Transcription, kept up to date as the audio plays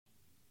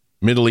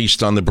Middle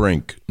East on the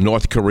brink.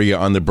 North Korea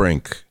on the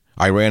brink.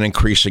 Iran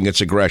increasing its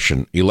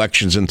aggression,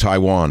 elections in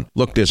Taiwan.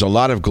 Look, there's a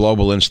lot of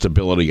global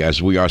instability as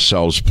we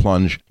ourselves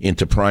plunge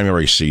into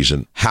primary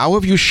season. How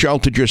have you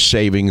sheltered your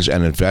savings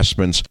and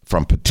investments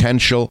from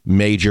potential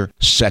major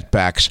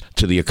setbacks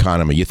to the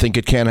economy? You think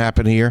it can't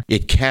happen here?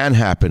 It can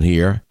happen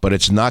here, but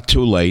it's not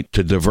too late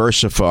to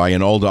diversify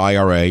an old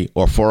IRA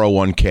or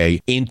 401k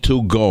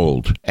into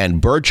gold.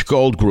 And Birch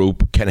Gold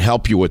Group can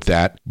help you with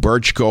that.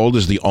 Birch Gold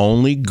is the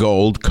only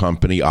gold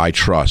company I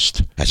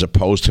trust. As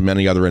opposed to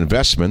many other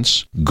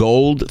investments, gold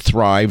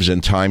thrives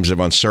in times of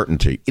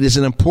uncertainty. It is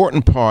an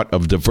important part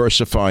of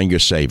diversifying your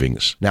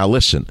savings. Now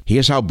listen,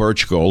 here's how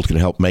Birch Gold can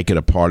help make it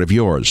a part of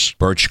yours.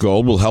 Birch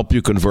Gold will help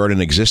you convert an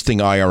existing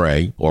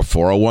IRA or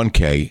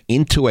 401k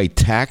into a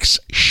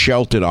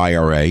tax-sheltered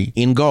IRA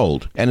in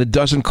gold. And it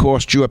doesn't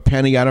cost you a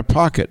penny out of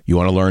pocket. You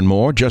want to learn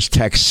more? Just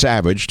text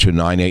SAVAGE to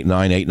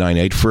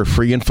 989-898 for a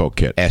free info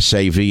kit.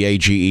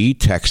 SAVAGE,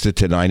 text it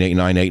to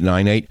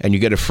 989-898 and you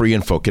get a free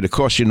info kit. It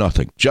costs you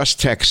nothing. Just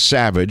text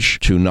SAVAGE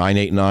to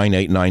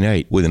 989-898.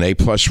 With an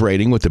A-plus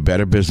rating with the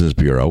Better Business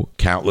Bureau,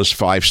 countless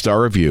 5-star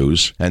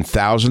reviews, and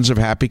thousands of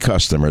happy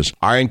customers,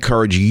 I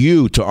encourage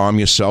you to arm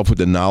yourself with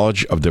the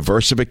knowledge of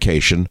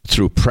diversification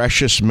through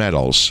precious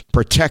metals.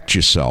 Protect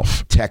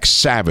yourself. Text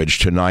SAVAGE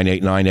to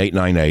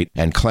 989-898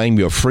 and claim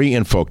your free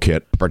info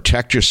kit.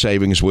 Protect your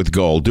savings with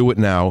gold. Do it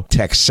now.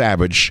 Text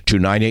SAVAGE to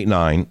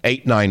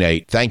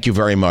 989-898. Thank you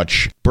very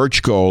much.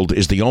 Birch Gold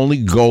is the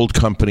only gold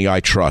company I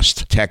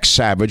trust. Text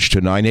SAVAGE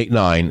to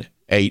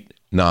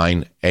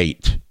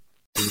 989-898.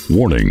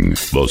 Warning,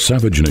 the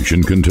Savage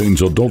Nation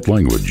contains adult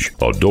language,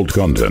 adult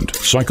content,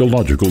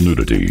 psychological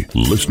nudity.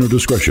 Listener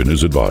discretion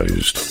is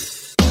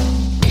advised.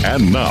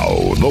 And now,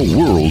 the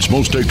world's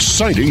most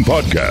exciting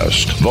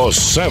podcast, The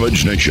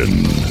Savage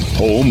Nation,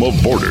 home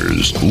of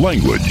borders,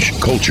 language,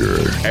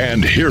 culture.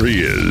 And here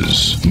he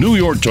is, New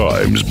York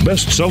Times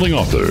best-selling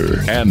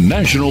author and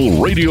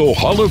National Radio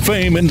Hall of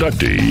Fame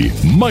inductee,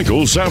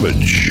 Michael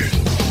Savage.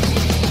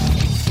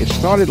 It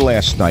started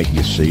last night,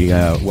 you see.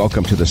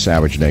 Welcome to The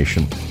Savage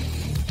Nation.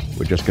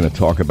 We're just going to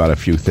talk about a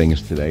few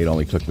things today. It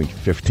only took me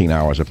 15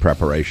 hours of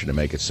preparation to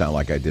make it sound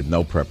like I did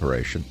no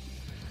preparation.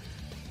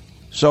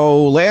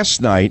 So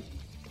last night,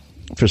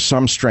 for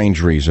some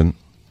strange reason,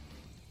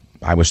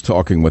 I was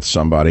talking with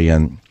somebody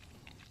and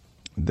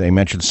they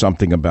mentioned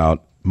something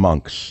about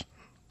monks.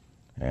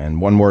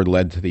 And one word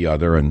led to the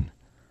other. And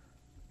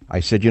I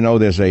said, you know,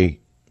 there's a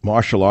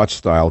martial arts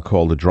style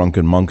called the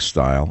drunken monk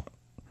style.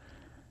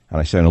 And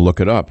I said, I'm going to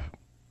look it up.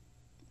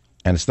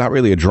 And it's not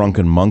really a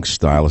drunken monk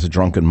style, it's a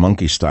drunken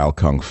monkey style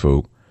kung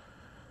fu,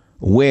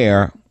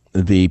 where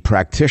the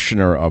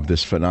practitioner of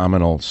this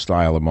phenomenal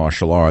style of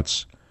martial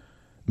arts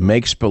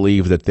makes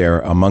believe that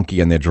they're a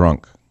monkey and they're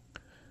drunk.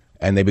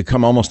 And they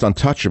become almost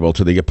untouchable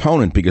to the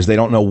opponent because they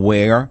don't know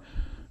where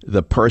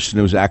the person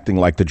who's acting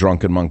like the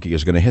drunken monkey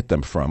is going to hit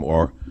them from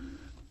or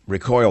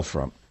recoil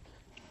from.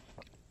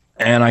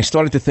 And I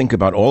started to think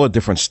about all the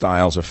different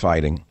styles of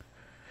fighting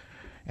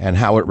and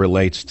how it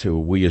relates to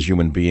we as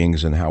human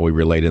beings and how we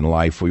relate in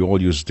life. We all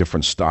use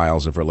different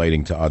styles of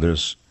relating to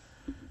others.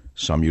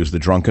 Some use the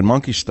drunken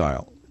monkey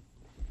style.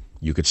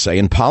 You could say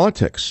in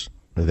politics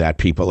that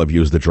people have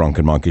used the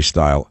drunken monkey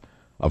style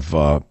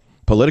of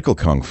political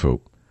kung fu.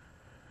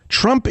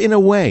 Trump, in a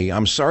way,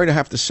 I'm sorry to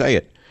have to say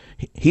it,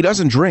 he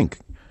doesn't drink.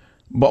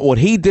 But what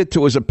he did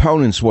to his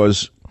opponents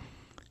was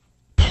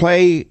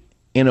play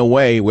in a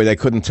way where they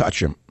couldn't touch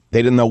him.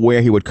 They didn't know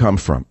where he would come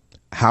from,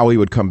 how he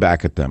would come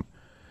back at them.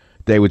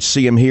 They would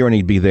see him here and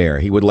he'd be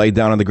there. He would lay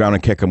down on the ground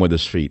and kick him with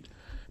his feet.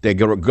 They'd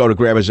go to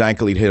grab his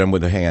ankle, he'd hit him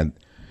with a hand.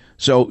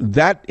 So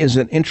that is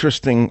an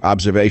interesting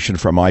observation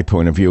from my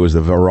point of view, is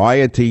the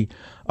variety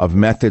of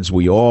methods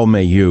we all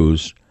may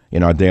use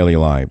in our daily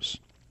lives.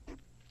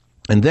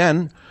 And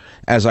then,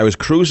 as I was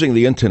cruising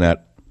the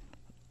internet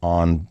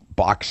on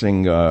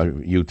boxing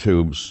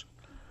YouTubes,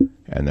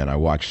 and then I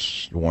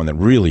watched one that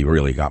really,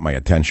 really got my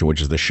attention, which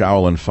is the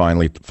Shaolin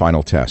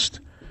Final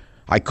Test.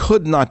 I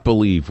could not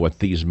believe what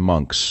these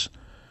monks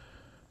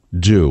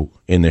do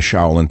in the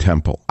Shaolin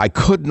Temple. I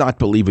could not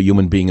believe a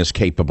human being is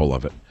capable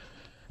of it.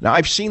 Now,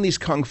 I've seen these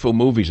Kung Fu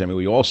movies. I mean,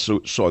 we all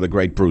saw the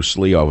great Bruce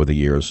Lee over the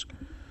years.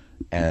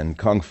 And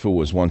Kung Fu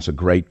was once a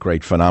great,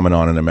 great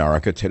phenomenon in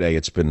America. Today,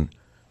 it's been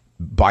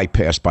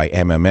bypassed by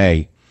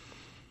MMA.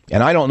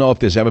 And I don't know if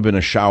there's ever been a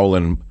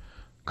Shaolin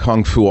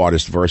Kung Fu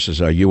artist versus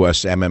a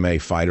U.S.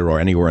 MMA fighter or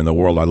anywhere in the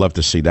world. I'd love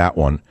to see that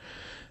one.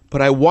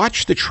 But I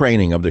watched the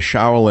training of the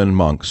Shaolin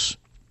monks.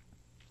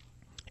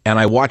 And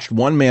I watched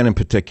one man in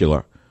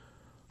particular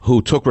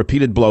who took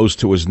repeated blows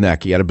to his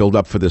neck. He had to build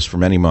up for this for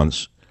many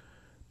months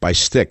by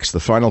sticks. The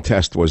final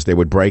test was they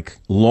would break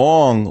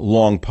long,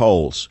 long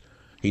poles.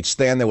 He'd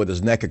stand there with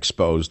his neck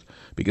exposed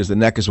because the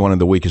neck is one of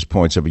the weakest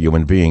points of a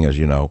human being, as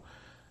you know.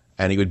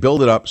 And he would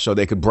build it up so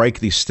they could break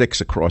these sticks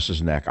across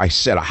his neck. I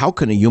said, how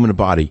can a human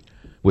body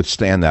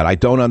withstand that? I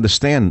don't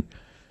understand.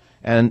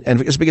 And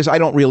it's because I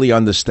don't really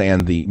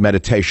understand the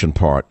meditation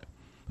part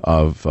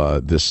of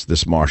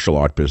this martial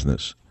art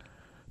business.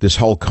 This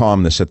whole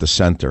calmness at the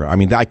center. I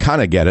mean, I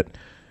kind of get it,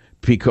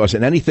 because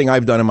in anything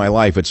I've done in my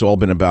life, it's all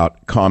been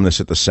about calmness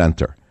at the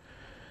center.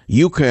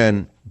 You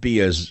can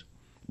be as,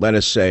 let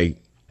us say,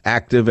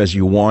 active as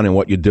you want in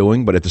what you're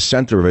doing, but at the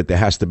center of it, there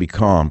has to be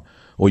calm,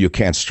 or you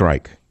can't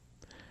strike.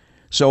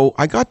 So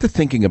I got to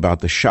thinking about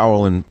the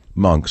Shaolin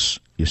monks,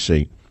 you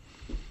see,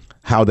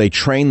 how they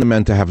train the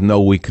men to have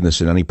no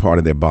weakness in any part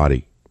of their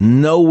body.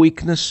 No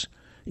weakness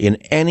in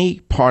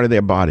any part of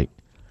their body.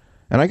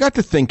 And I got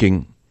to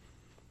thinking,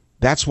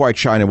 that's why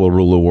China will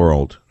rule the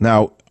world.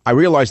 Now, I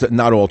realize that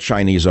not all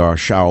Chinese are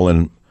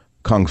Shaolin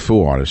Kung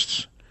Fu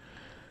artists,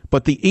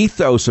 but the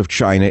ethos of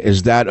China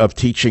is that of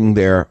teaching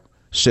their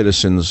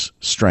citizens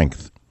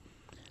strength,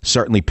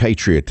 certainly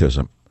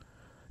patriotism.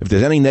 If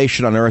there's any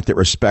nation on earth that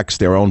respects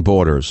their own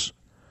borders,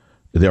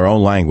 their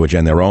own language,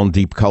 and their own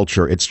deep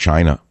culture, it's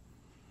China.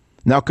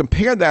 Now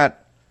compare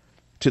that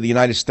to the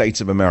United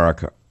States of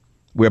America,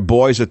 where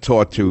boys are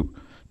taught to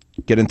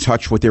get in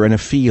touch with their inner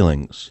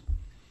feelings,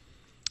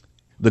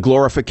 the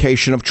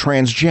glorification of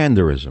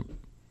transgenderism,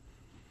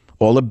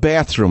 all the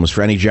bathrooms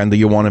for any gender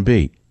you want to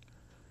be.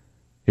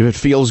 If it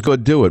feels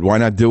good, do it. Why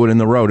not do it in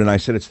the road? And I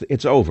said,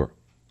 it's over.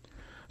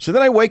 So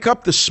then I wake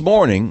up this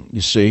morning,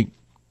 you see,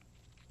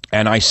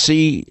 and I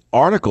see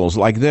articles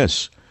like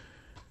this,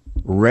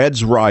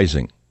 Reds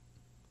Rising,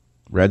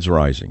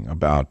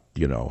 about,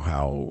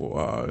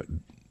 how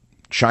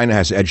China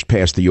has edged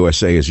past the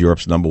USA as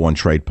Europe's #1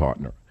 trade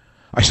partner.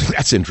 I said,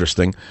 that's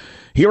interesting.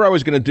 Here I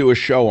was going to do a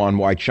show on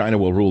why China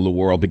will rule the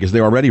world, because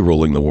they're already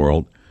ruling the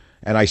world.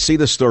 And I see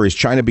the stories,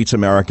 China beats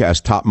America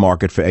as top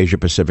market for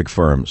Asia-Pacific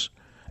firms.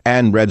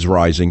 And Reds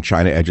Rising,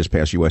 China edges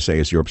past USA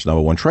as Europe's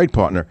 #1 trade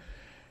partner.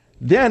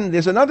 Then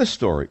there's another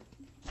story.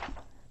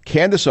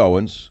 Candace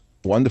Owens,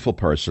 wonderful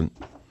person,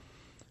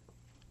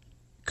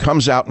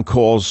 comes out and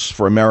calls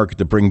for America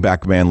to bring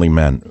back manly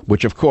men,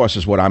 which, of course,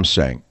 is what I'm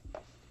saying.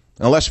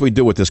 Unless we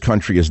do it, this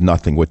country is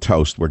nothing. We're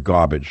toast. We're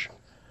garbage.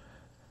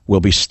 We'll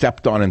be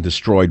stepped on and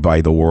destroyed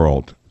by the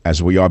world,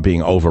 as we are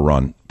being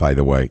overrun, by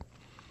the way.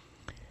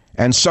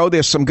 And so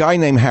there's some guy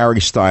named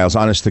Harry Styles.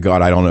 Honest to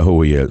God, I don't know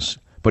who he is.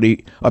 But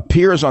he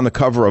appears on the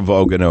cover of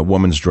Vogue in a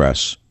woman's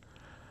dress.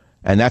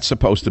 And that's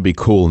supposed to be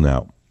cool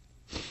now.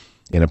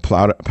 In a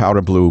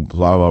powder blue,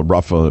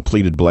 ruffled,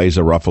 pleated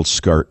blazer, ruffled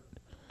skirt.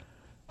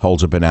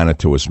 Holds a banana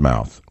to his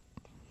mouth.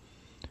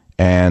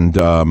 And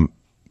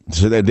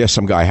so there's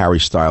some guy, Harry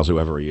Styles,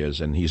 whoever he is.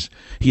 And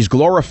he's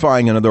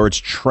glorifying, in other words,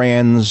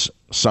 trans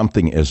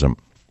somethingism.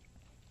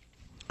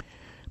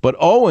 But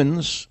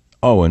Owens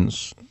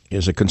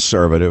is a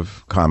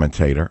conservative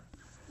commentator.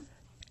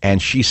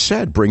 And she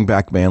said, bring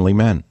back manly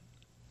men.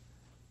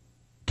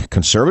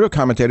 Conservative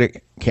commentator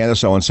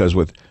Candace Owens says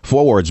with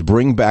 4 words,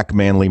 bring back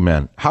manly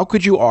men. How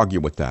could you argue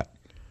with that?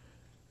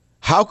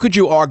 How could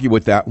you argue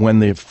with that when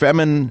the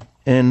feminine,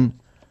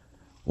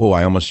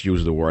 I almost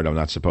used the word I'm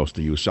not supposed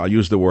to use. So I'll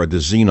use the word the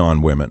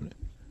Xenon women.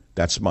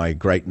 That's my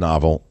great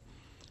novel,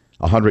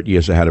 100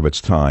 years ahead of its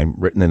time,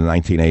 written in the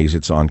 1980s.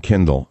 It's on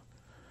Kindle.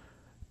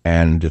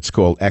 And it's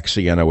called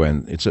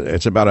XENON.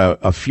 It's about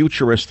a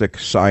futuristic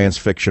science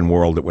fiction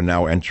world that we're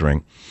now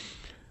entering,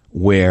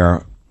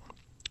 where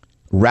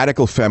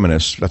radical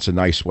feminists, that's a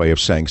nice way of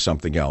saying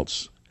something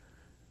else,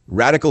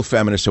 radical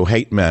feminists who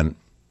hate men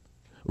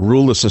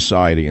rule the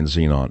society in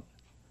Xenon.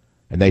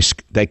 And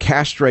they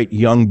castrate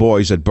young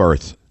boys at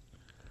birth,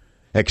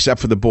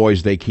 except for the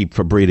boys they keep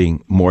for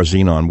breeding more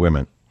Xenon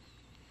women.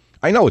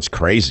 I know it's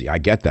crazy. I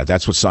get that.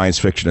 That's what science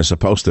fiction is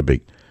supposed to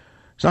be.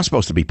 It's not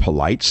supposed to be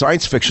polite.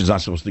 Science fiction is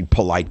not supposed to be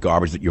polite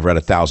garbage that you've read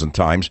 1,000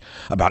 times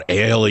about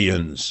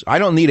aliens. I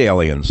don't need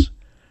aliens.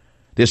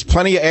 There's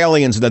plenty of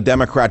aliens in the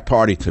Democrat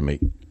Party to me.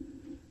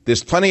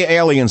 There's plenty of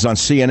aliens on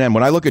CNN.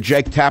 When I look at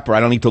Jake Tapper, I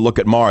don't need to look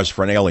at Mars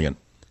for an alien.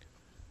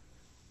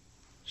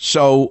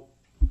 So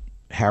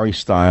Harry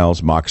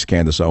Styles mocks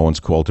Candace Owens'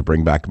 call to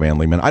bring back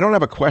manly men. I don't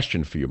have a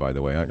question for you, by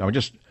the way. I'm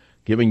just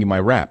giving you my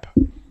rap.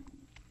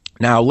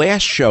 Now,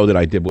 last show that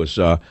I did was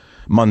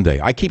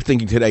Monday. I keep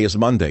thinking today is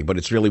Monday, but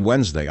it's really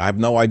Wednesday. I have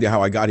no idea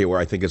how I got here where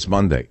I think it's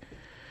Monday.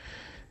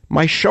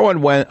 My show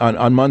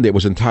on Monday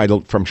was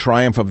entitled From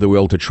Triumph of the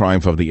Will to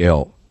Triumph of the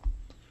Ill.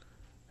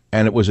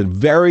 And it was a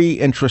very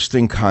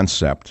interesting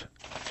concept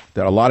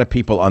that a lot of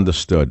people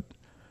understood.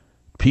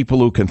 People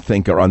who can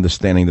think are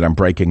understanding that I'm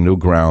breaking new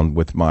ground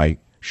with my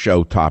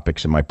show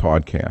topics and my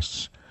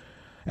podcasts.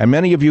 And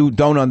many of you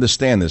don't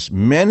understand this.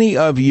 Many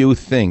of you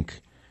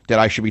think that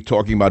I should be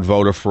talking about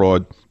voter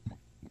fraud,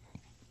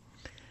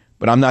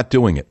 but I'm not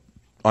doing it.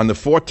 On the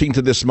 14th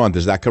of this month,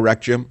 is that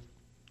correct, Jim?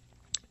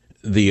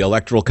 The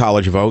Electoral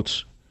College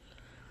votes.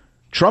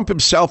 Trump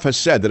himself has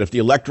said that if the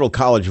Electoral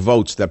College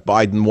votes that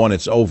Biden won,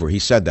 it's over. He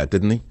said that,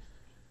 didn't he?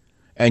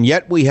 And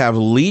yet we have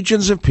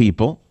legions and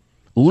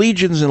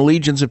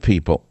legions of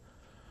people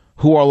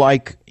who are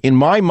like, in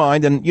my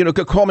mind, and you know,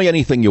 call me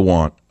anything you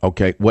want,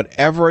 okay?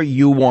 Whatever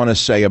you want to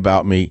say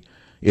about me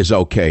is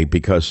okay,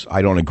 because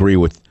I don't agree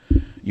with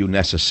you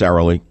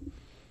necessarily.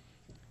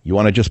 You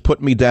want to just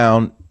put me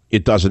down,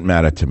 it doesn't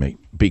matter to me,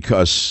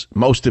 because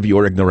most of you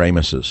are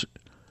ignoramuses.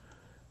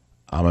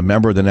 I'm a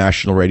member of the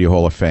National Radio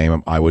Hall of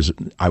Fame. I was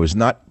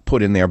not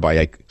put in there by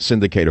a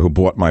syndicator who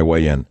bought my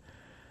way in.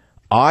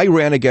 I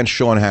ran against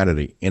Sean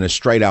Hannity in a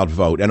straight-out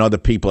vote and other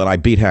people, and I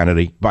beat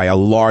Hannity by a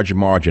large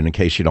margin, in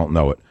case you don't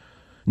know it.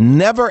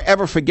 Never,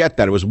 ever forget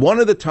that. It was one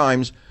of the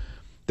times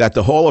that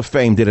the Hall of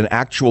Fame did an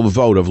actual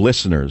vote of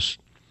listeners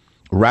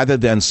rather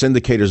than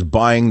syndicators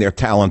buying their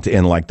talent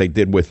in like they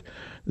did with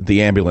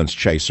the ambulance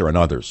chaser and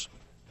others.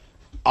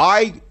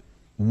 I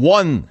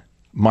won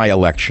my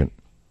election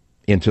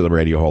into the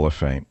Radio Hall of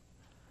Fame.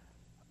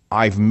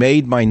 I've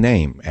made my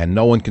name, and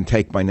no one can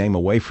take my name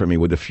away from me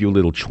with a few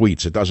little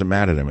tweets. It doesn't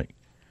matter to me.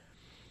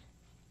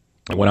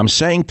 And what I'm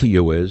saying to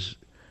you is,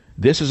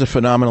 this is a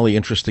phenomenally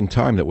interesting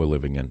time that we're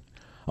living in.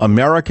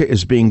 America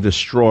is being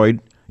destroyed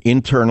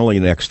internally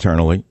and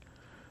externally.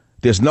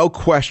 There's no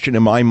question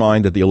in my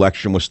mind that the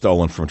election was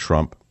stolen from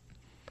Trump.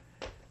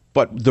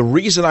 But the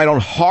reason I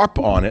don't harp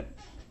on it,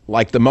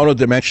 like the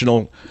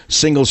monodimensional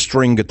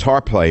single-string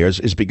guitar players,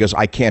 is because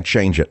I can't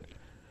change it.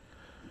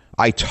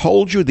 I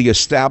told you the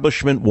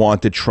establishment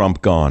wanted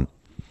Trump gone.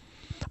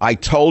 I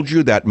told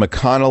you that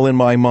McConnell in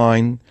my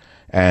mind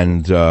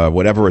and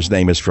whatever his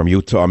name is from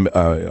Utah.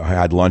 I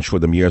had lunch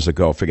with him years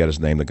ago. I forget his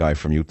name, the guy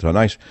from Utah.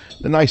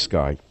 The nice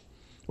guy.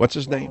 What's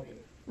his name?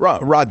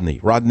 Rodney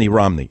Romney.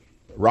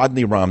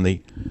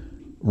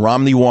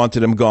 Romney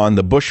wanted him gone.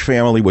 The Bush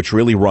family, which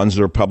really runs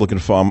the Republican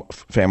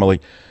family,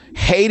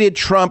 hated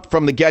Trump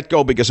from the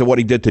get-go because of what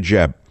he did to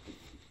Jeb.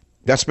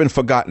 That's been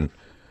forgotten.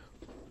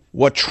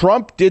 What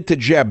Trump did to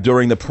Jeb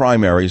during the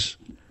primaries,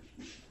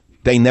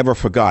 they never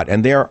forgot.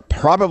 And they're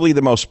probably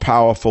the most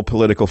powerful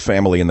political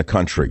family in the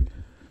country.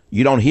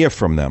 You don't hear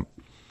from them.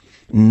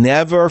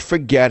 Never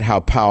forget how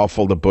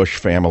powerful the Bush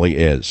family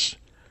is.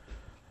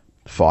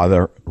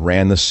 Father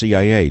ran the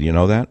CIA. Do you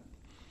know that?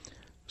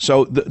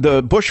 So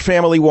the Bush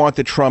family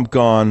wanted Trump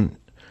gone.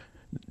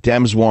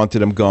 Dems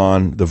wanted him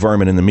gone. The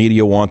vermin in the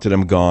media wanted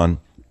him gone.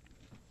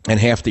 And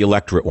half the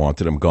electorate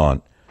wanted him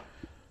gone.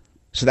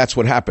 So that's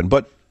what happened.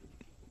 But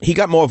he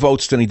got more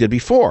votes than he did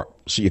before.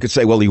 So you could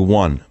say, well, he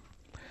won.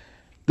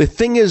 The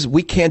thing is,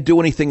 we can't do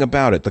anything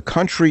about it. The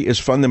country is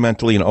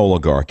fundamentally an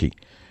oligarchy.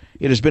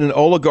 It has been an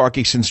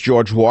oligarchy since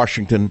George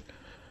Washington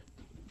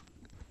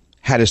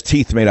had his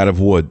teeth made out of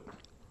wood.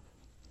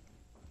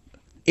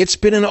 It's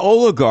been an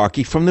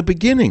oligarchy from the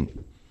beginning.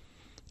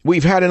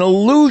 We've had an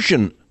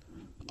illusion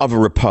of a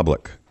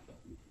republic.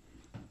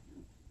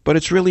 But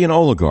it's really an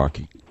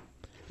oligarchy.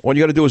 All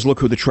you got to do is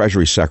look who the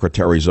Treasury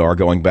secretaries are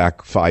going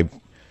back 5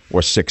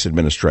 or 6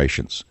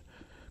 administrations.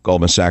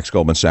 Goldman Sachs,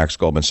 Goldman Sachs,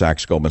 Goldman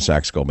Sachs, Goldman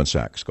Sachs, Goldman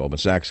Sachs, Goldman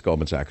Sachs,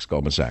 Goldman Sachs,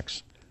 Goldman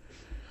Sachs.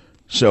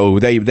 So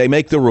they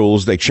make the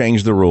rules, they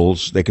change the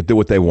rules, they could do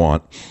what they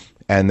want,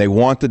 and they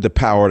wanted the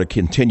power to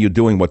continue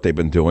doing what they've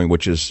been doing,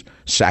 which is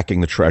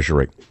sacking the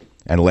Treasury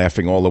and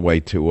laughing all the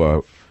way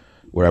to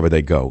wherever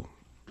they go.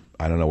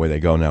 I don't know where they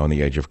go now in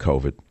the age of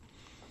COVID.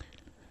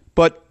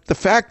 But the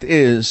fact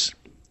is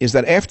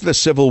that after the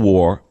Civil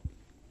War,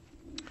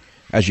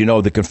 as you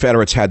know, the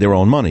Confederates had their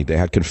own money. They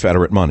had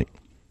Confederate money,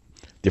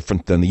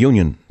 different than the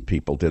Union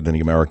people did, than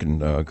the American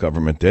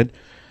government did.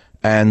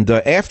 And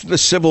after the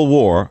Civil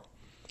War,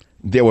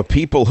 there were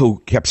people who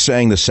kept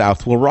saying the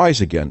South will rise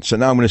again. So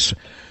now I'm going to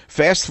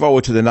fast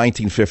forward to the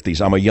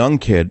 1950s. I'm a young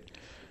kid.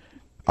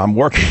 I'm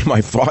working in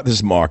my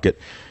father's market.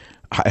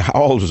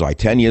 How old was I?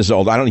 10 years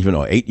old? I don't even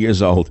know. 8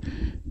 years old,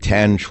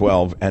 10,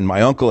 12. And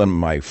my uncle and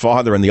my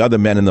father and the other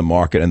men in the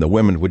market and the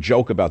women would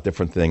joke about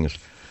different things.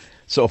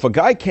 So if a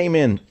guy came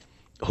in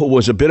who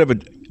was a bit of a,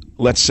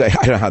 let's say,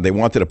 I don't know how they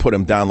wanted to put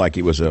him down like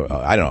he was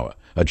a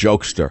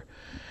jokester.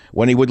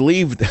 When he would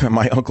leave,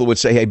 my uncle would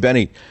say, hey,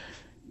 Benny,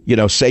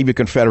 save your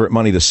Confederate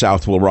money, the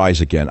South will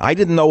rise again. I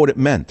didn't know what it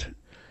meant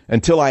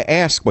until I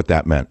asked what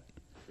that meant.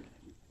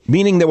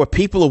 Meaning there were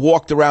people who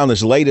walked around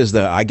as late as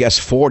the,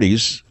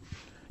 40s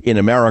in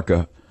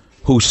America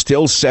who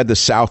still said the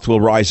South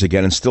will rise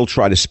again and still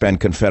try to spend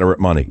Confederate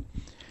money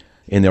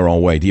in their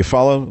own way. Do you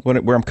follow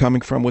where I'm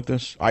coming from with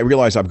this? I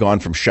realize I've gone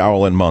from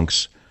Shaolin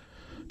monks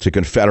to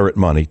Confederate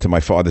money to my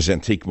father's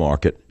antique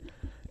market,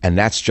 and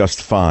that's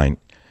just fine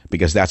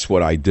because that's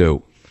what I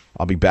do.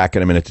 I'll be back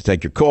in a minute to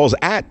take your calls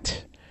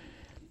at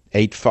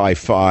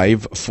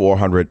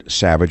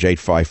 855-400-SAVAGE,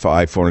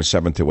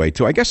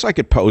 855-400-7282. I guess I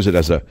could pose it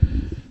as a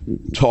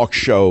talk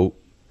show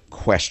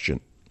question.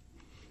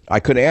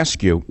 I could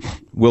ask you,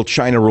 will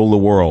China rule the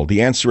world?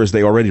 The answer is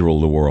they already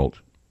rule the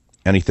world.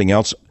 Anything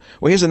else?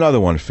 Well, here's another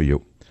one for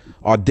you.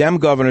 Are Dem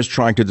governors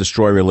trying to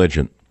destroy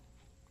religion?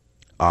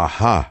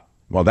 Aha.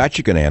 Well, that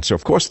you can answer.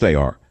 Of course they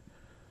are.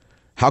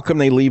 How come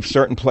they leave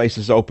certain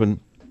places open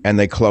and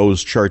they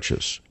close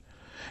churches?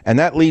 And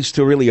that leads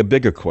to really a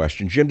bigger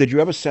question. Jim, did you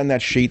ever send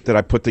that sheet that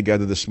I put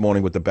together this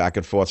morning with the back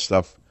and forth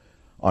stuff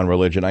on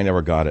religion? I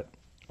never got it.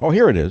 Oh,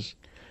 here it is.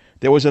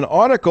 There was an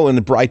article in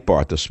the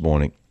Breitbart this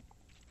morning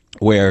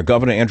where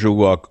Governor Andrew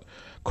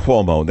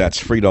Cuomo, that's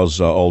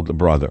Frito's older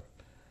brother,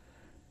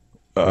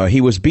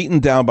 he was beaten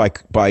down by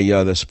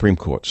the Supreme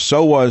Court.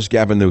 So was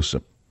Gavin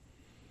Newsom.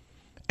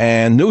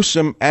 And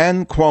Newsom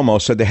and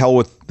Cuomo said to hell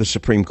with the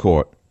Supreme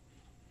Court.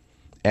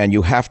 And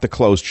you have to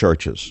close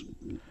churches.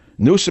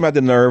 Newsom had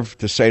the nerve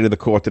to say to the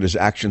court that his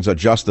actions are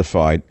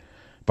justified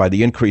by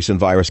the increase in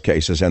virus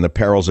cases and the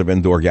perils of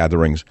indoor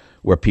gatherings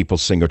where people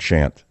sing or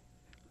chant.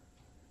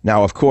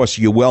 Now, of course,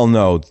 you well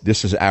know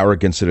this is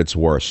arrogance at its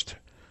worst.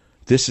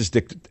 This is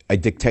a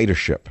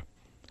dictatorship.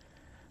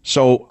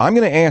 So I'm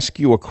going to ask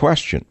you a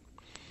question.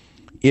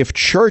 If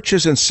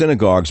churches and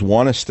synagogues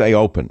want to stay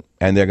open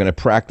and they're going to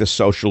practice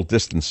social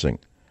distancing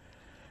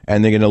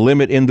and they're going to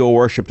limit indoor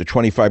worship to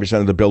 25%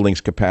 of the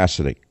building's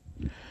capacity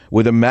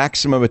with a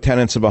maximum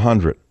attendance of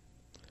 100,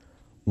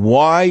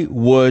 why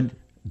would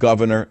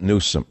Governor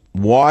Newsom,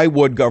 why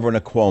would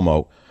Governor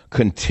Cuomo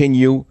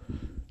continue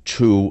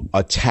to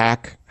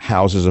attack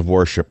houses of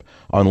worship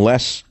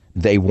unless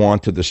they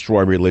want to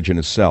destroy religion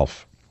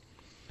itself?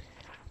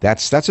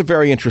 That's a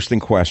very interesting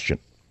question.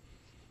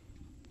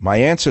 My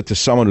answer to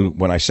someone who,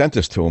 when I sent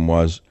this to him,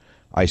 was,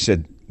 I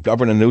said,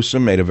 Governor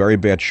Newsom made a very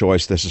bad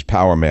choice. This is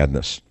power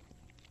madness.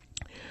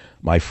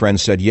 My friend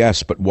said,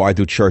 yes, but why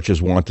do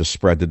churches want to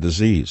spread the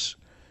disease?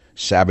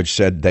 Savage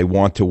said they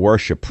want to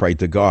worship, pray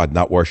to God,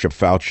 not worship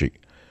Fauci.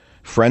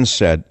 Friends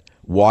said,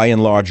 why in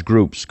large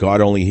groups?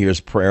 God only hears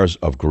prayers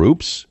of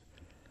groups.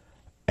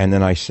 And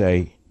then I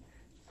say,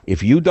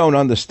 if you don't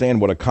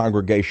understand what a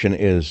congregation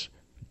is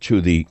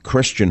to the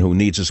Christian who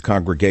needs his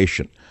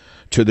congregation,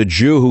 to the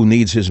Jew who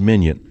needs his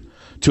minyan,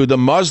 to the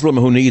Muslim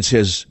who needs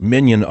his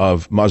minyan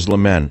of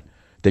Muslim men,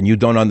 then you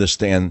don't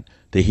understand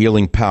the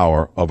healing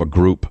power of a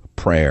group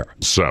prayer.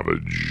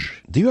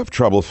 Savage. Do you have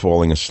trouble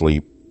falling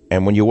asleep?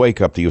 And when you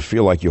wake up, do you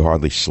feel like you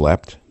hardly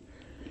slept?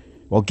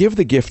 Well, give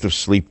the gift of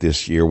sleep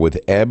this year with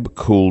Ebb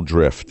Cool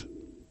Drift.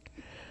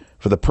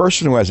 For the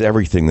person who has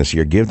everything this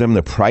year, give them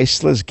the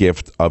priceless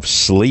gift of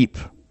sleep.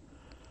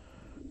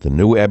 The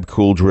new Ebb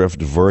Cool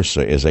Drift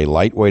Versa is a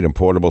lightweight and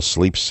portable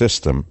sleep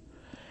system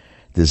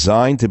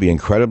designed to be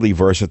incredibly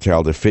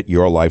versatile to fit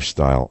your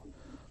lifestyle,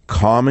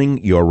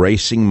 calming your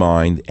racing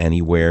mind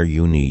anywhere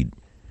you need.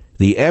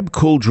 The Ebb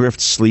Cool Drift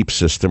sleep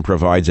system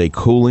provides a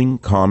cooling,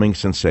 calming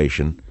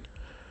sensation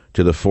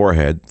to the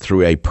forehead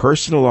through a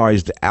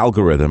personalized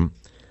algorithm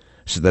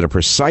so that a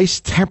precise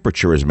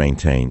temperature is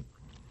maintained.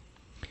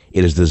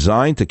 It is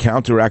designed to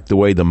counteract the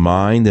way the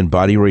mind and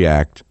body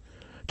react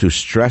to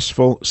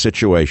stressful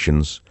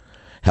situations,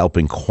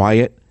 helping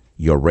quiet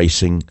your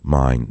racing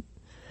mind.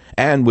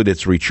 And with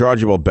its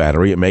rechargeable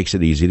battery, it makes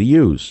it easy to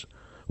use,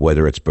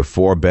 whether it's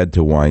before bed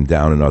to wind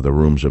down in other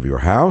rooms of your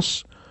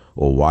house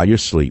or while you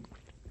sleep.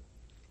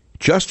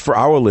 Just for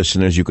our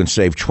listeners, you can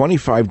save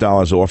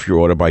 $25 off your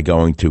order by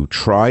going to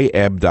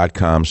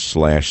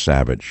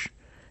tryebb.com/savage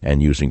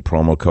and using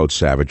promo code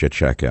SAVAGE at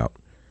checkout.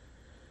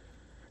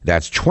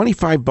 That's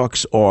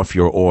 $25 off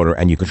your order,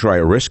 and you can try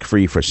it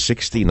risk-free for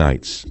 60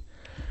 nights.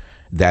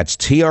 That's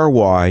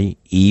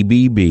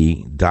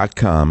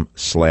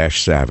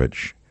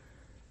tryebb.com/savage.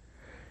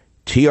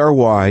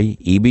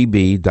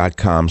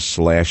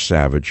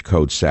 tryebb.com/savage,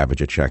 code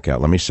SAVAGE at checkout.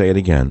 Let me say it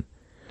again.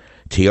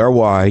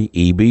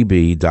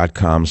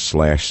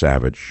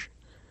 tryebb.com/savage.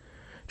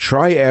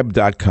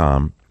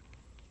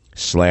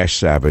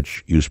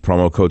 tryebb.com/savage. Use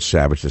promo code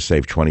SAVAGE to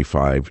save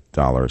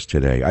 $25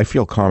 today. I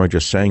feel calmer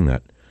just saying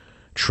that.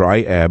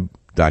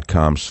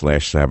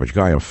 tryebb.com/savage.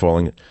 I'm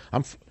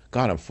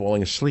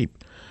falling asleep.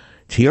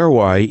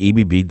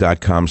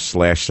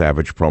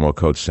 tryebb.com/savage, promo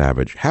code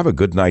SAVAGE. Have a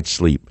good night's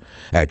sleep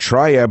at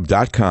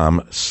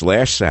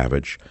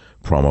tryebb.com/savage,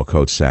 promo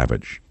code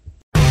SAVAGE.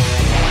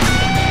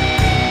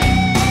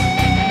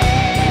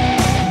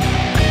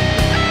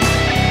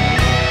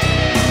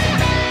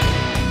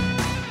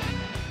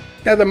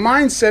 Now, the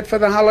mindset for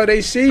the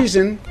holiday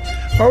season,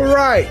 all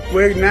right,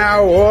 we're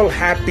now all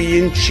happy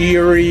and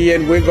cheery,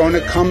 and we're going to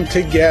come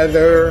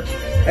together,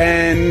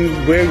 and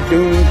we're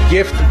doing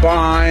gift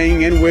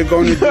buying, and we're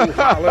going to do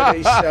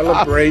holiday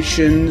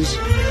celebrations.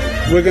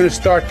 We're going to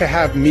start to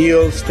have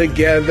meals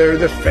together.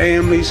 The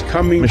family's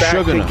coming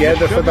back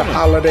together for the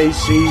holiday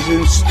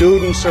season.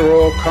 Students are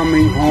all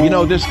coming home. You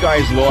know, this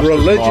guy's lost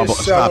religious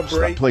his marble.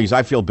 Stop, please.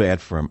 I feel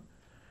bad for him.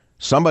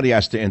 Somebody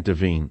has to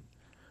intervene.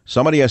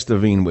 Somebody has to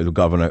intervene with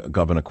Governor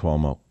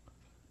Cuomo.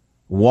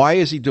 Why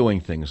is he doing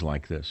things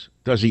like this?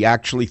 Does he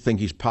actually think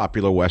he's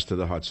popular west of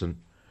the Hudson?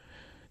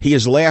 He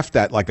is laughed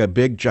at like a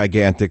big,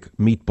 gigantic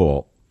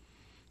meatball.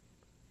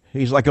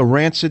 He's like a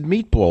rancid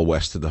meatball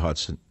west of the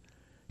Hudson.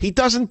 He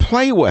doesn't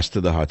play west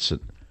of the Hudson.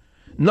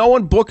 No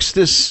one books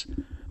this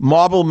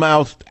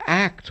marble-mouthed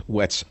act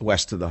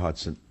west of the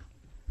Hudson.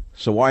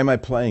 So why am I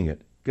playing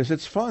it? Because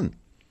it's fun.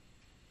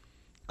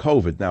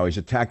 COVID. Now he's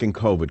attacking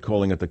COVID,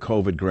 calling it the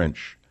COVID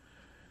Grinch.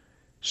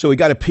 So he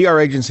got a PR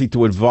agency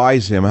to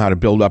advise him how to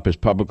build up his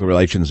public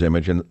relations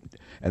image. And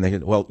they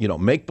said, well,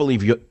 make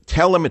believe you.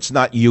 Tell him it's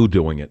not you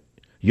doing it.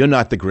 You're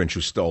not the Grinch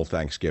who stole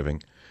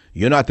Thanksgiving.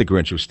 You're not the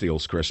Grinch who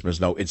steals Christmas.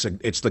 No, it's the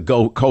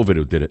COVID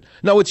who did it.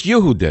 No, it's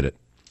you who did it.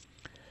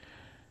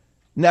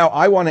 Now,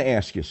 I want to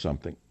ask you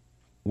something,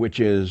 which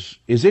is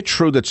it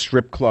true that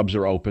strip clubs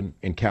are open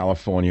in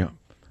California,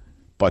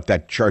 but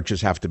that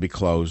churches have to be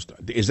closed?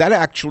 Is that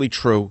actually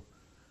true?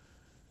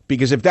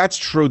 Because if that's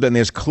true, then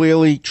there's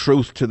clearly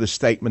truth to the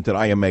statement that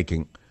I am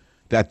making,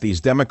 that these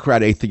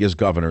Democrat atheist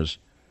governors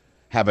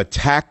have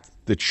attacked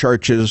the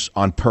churches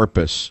on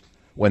purpose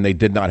when they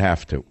did not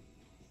have to.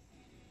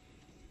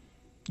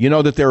 You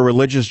know that there are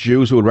religious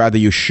Jews who would rather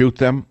you shoot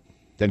them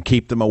than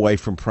keep them away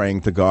from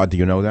praying to God? Do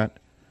you know that?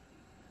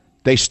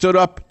 They stood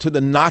up to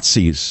the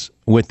Nazis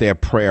with their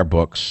prayer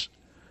books.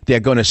 They're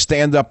going to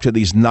stand up to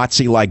these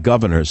Nazi-like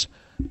governors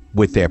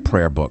with their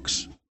prayer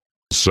books.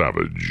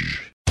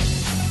 Savage.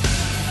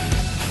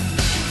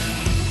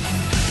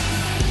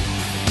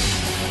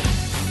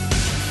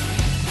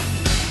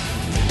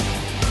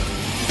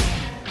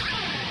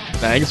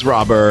 Thanks,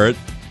 Robert.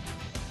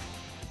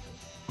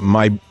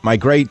 My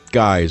great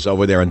guys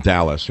over there in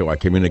Dallas, who I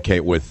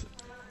communicate with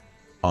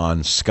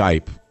on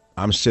Skype.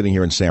 I'm sitting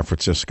here in San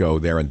Francisco.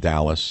 They're in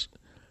Dallas.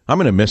 I'm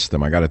going to miss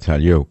them, I got to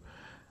tell you.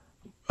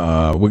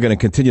 We're going to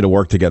continue to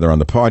work together on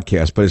the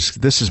podcast,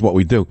 but this is what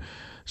we do.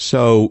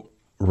 So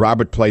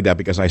Robert played that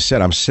because I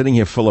said I'm sitting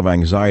here full of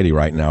anxiety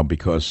right now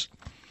because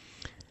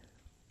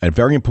a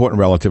very important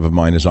relative of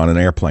mine is on an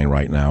airplane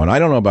right now. And I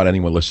don't know about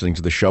anyone listening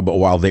to the show, but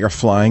while they're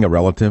flying a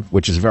relative,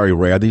 which is very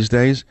rare these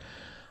days,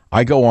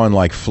 I go on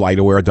like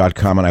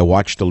flightaware.com and I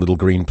watch the little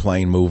green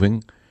plane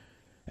moving.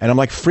 And I'm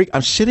like,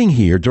 I'm sitting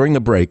here during the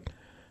break.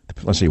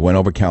 Let's see, went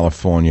over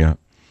California.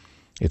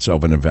 It's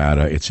over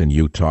Nevada. It's in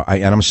Utah.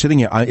 And I'm sitting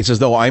here. It's as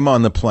though I'm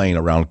on the plane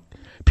around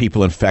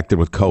people infected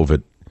with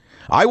COVID.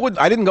 I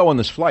didn't go on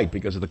this flight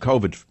because of the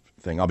COVID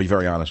thing. I'll be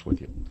very honest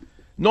with you.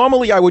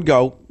 Normally I would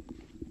go.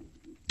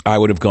 I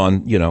would have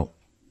gone,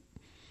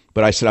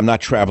 but I said, I'm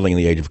not traveling in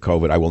the age of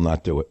COVID. I will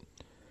not do it.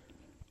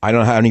 I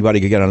don't know how anybody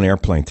could get on an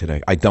airplane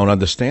today. I don't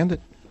understand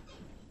it.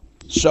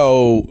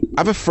 So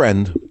I have a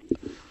friend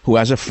who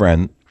has a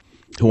friend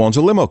who owns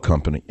a limo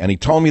company. And he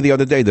told me the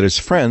other day that his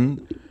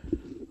friend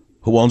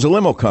who owns a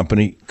limo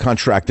company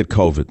contracted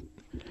COVID.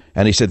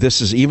 And he said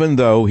this is even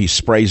though he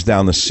sprays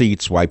down the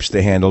seats, wipes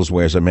the handles,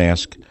 wears a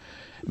mask,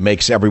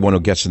 makes everyone who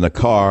gets in the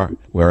car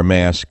wear a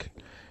mask.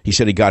 He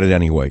said he got it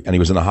anyway. And he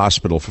was in the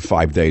hospital for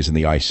 5 days in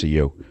the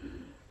ICU.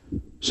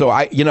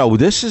 So,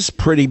 this is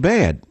pretty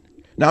bad.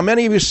 Now,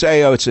 many of you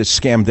say, it's a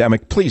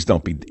scamdemic. Please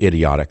don't be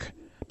idiotic.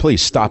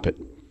 Please stop it.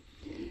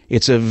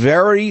 It's a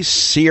very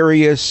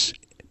serious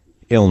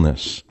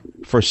illness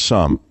for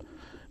some,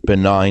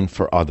 benign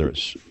for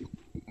others,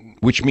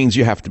 which means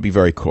you have to be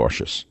very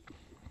cautious.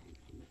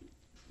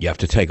 You have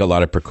to take a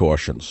lot of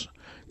precautions.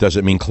 Does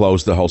it mean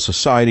close the whole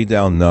society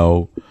down?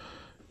 No.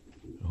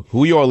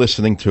 Who you're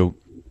listening to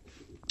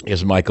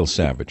is Michael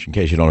Savage, in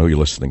case you don't know who you're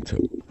listening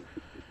to.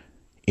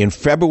 In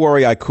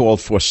February, I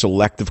called for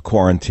selective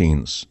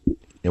quarantines.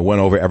 It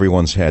went over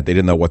everyone's head. They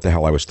didn't know what the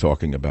hell I was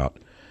talking about.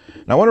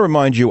 And I want to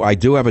remind you, I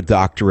do have a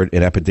doctorate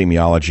in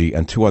epidemiology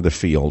and 2 other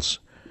fields,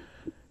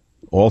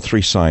 all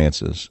 3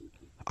 sciences.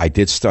 I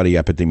did study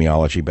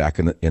epidemiology back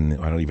in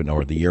I don't even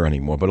know the year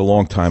anymore, but a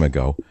long time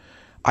ago.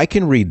 I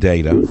can read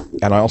data,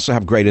 and I also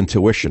have great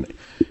intuition.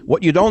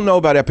 What you don't know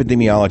about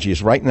epidemiology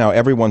is right now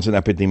everyone's an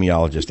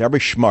epidemiologist. Every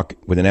schmuck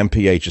with an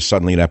MPH is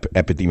suddenly an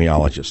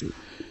epidemiologist.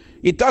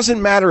 It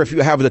doesn't matter if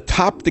you have the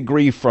top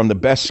degree from the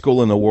best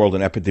school in the world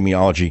in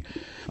epidemiology,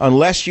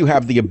 unless you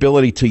have the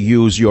ability to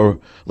use your,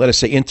 let us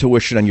say,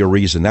 intuition and your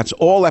reason. That's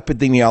all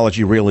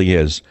epidemiology really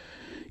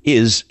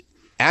is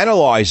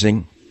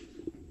analyzing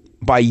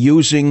by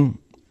using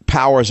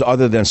powers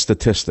other than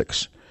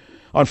statistics.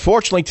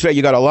 Unfortunately, today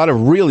you got a lot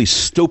of really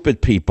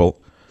stupid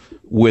people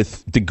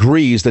with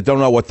degrees that don't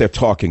know what they're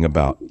talking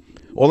about.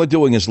 All they're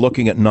doing is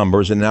looking at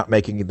numbers and not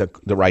making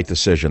the right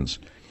decisions.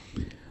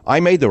 I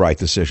made the right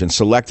decision.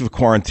 Selective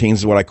quarantines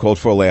is what I called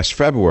for last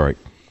February.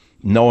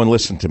 No one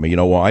listened to me. You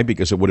know why?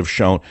 Because it would have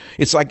shown.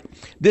 It's like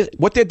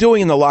what they're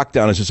doing in the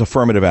lockdown is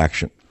affirmative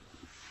action.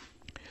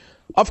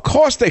 Of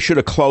course, they should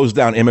have closed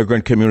down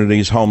immigrant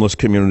communities, homeless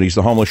communities.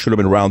 The homeless should have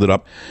been rounded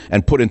up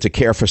and put into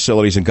care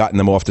facilities and gotten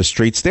them off the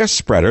streets. They're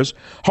spreaders.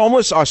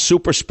 Homeless are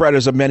super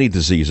spreaders of many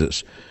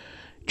diseases.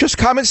 Just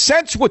common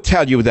sense would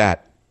tell you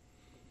that.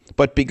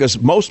 But because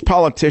most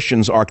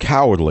politicians are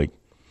cowardly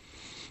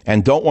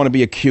and don't want to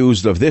be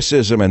accused of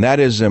thisism and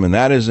thatism and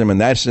thatism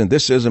and that's and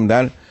thisism,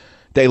 that,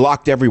 they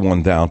locked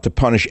everyone down to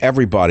punish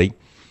everybody.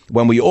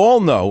 When we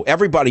all know,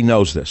 everybody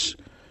knows this,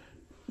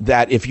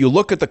 that if you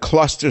look at the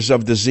clusters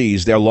of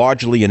disease, they're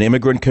largely in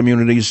immigrant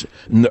communities,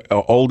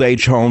 old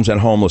age homes, and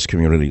homeless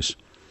communities.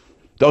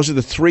 Those are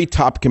the 3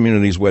 top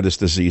communities where this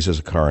disease is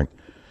occurring.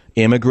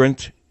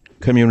 Immigrant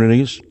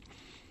communities,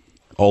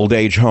 old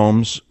age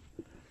homes,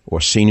 or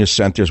senior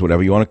centers,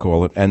 whatever you want to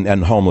call it, and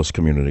homeless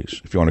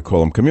communities, if you want to call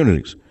them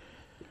communities.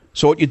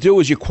 So what you do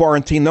is you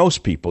quarantine those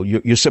people.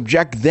 You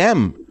subject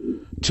them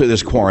to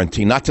this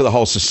quarantine, not to the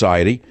whole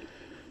society.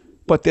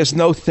 But there's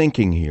no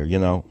thinking here,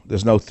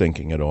 There's no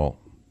thinking at all.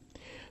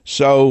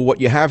 So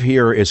what you have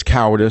here is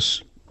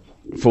cowardice,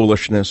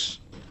 foolishness,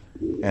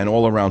 and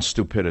all-around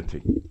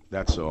stupidity.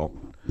 That's all.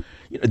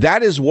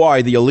 That is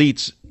why the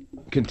elites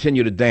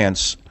continue to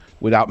dance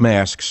without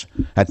masks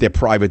at their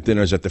private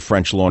dinners at the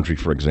French Laundry,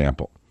 for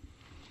example.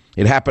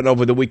 It happened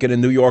over the weekend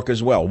in New York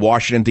as well.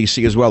 Washington,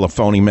 D.C. as well, a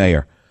phony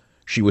mayor.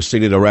 She was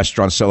seated at a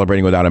restaurant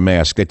celebrating without a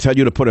mask. They tell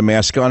you to put a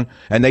mask on,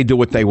 and they do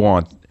what they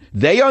want.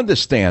 They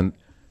understand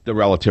the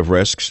relative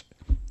risks,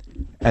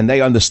 and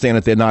they understand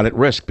that they're not at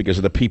risk because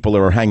of the people they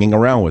are hanging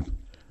around with.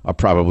 are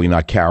probably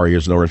not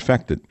carriers nor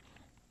infected.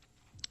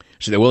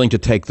 So they're willing to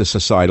take the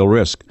societal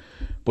risk.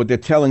 But they're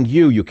telling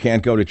you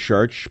can't go to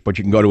church, but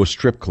you can go to a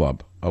strip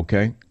club,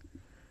 okay?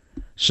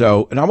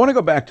 So, and I want to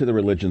go back to the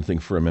religion thing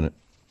for a minute.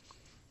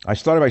 I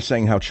started by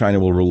saying how China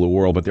will rule the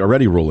world, but they're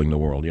already ruling the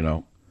world, you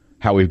know?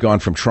 How we've gone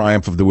from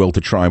triumph of the will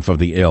to triumph of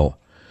the ill.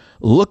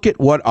 Look at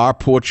what our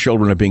poor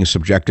children are being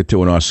subjected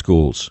to in our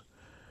schools.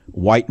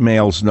 White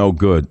males no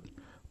good.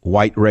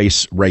 White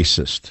race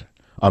racist.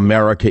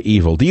 America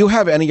evil. Do you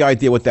have any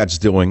idea what that's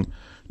doing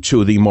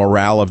to the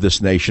morale of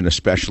this nation,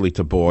 especially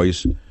to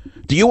boys?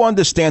 Do you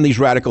understand these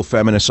radical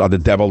feminists are the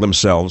devil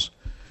themselves?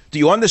 Do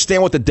you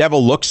understand what the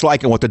devil looks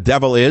like and what the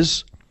devil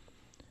is?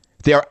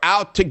 They're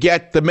out to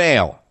get the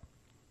male.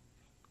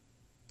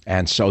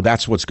 And so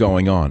that's what's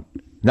going on.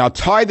 Now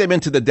tie them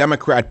into the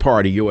Democrat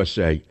Party,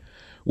 USA,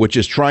 which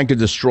is trying to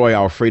destroy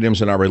our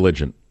freedoms and our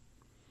religion.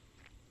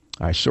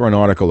 I saw an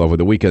article over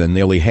the weekend that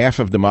nearly half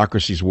of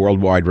democracies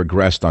worldwide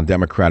regressed on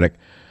democratic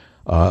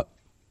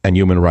and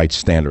human rights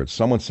standards.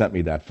 Someone sent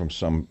me that from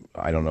some,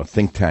 I don't know,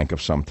 think tank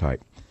of some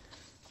type.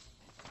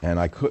 And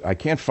I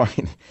can't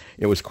find,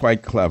 it was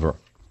quite clever.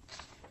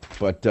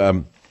 But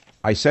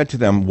I said to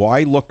them,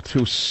 why look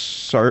to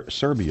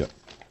Serbia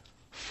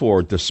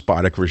for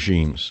despotic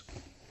regimes?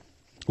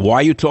 Why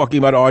are you talking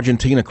about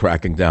Argentina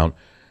cracking down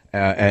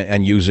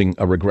and using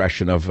a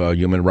regression of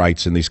human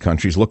rights in these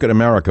countries? Look at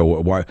America.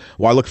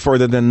 Why look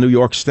further than New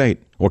York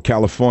State or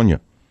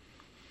California?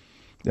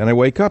 Then I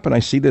wake up and I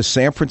see this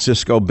San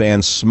Francisco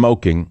bans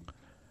smoking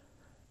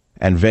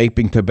and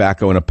vaping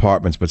tobacco in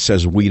apartments, but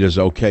says weed is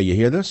okay. You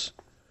hear this?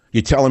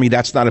 You're telling me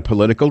that's not a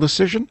political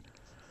decision?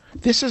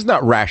 This is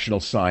not rational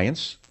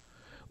science.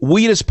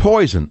 Weed is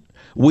poison.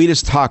 Weed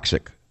is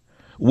toxic.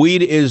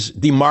 Weed is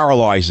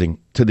demoralizing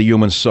to the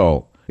human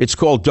soul. It's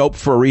called dope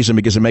for a reason,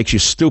 because it makes you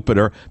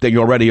stupider than you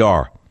already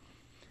are.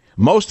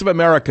 Most of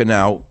America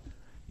now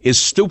is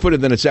stupider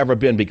than it's ever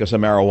been because of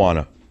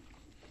marijuana.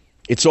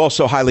 It's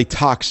also highly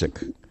toxic.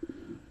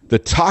 The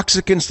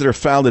toxicants that are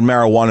found in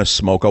marijuana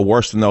smoke are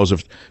worse than those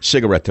of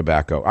cigarette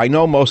tobacco. I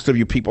know most of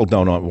you people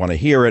don't want to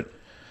hear it.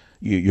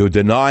 You're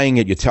denying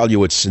it. You tell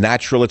you it's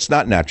natural. It's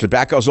not natural.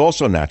 Tobacco is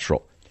also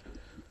natural.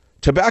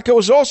 Tobacco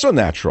is also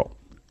natural.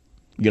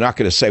 You're not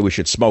going to say we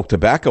should smoke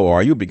tobacco,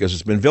 are you? Because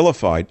it's been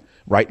vilified.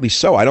 Rightly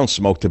so. I don't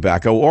smoke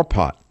tobacco or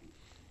pot.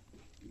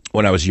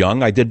 When I was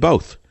young, I did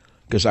both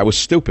because I was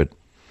stupid.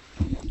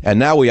 And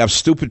now we have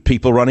stupid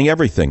people running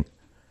everything.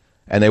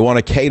 And they want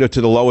to cater to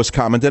the lowest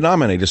common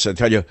denominator. So I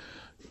tell you,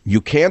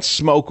 you can't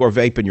smoke or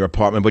vape in your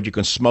apartment, but you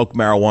can smoke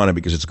marijuana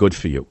because it's good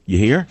for you. You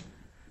hear?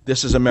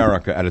 This is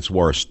America at its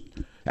worst.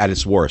 At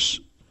its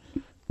worst.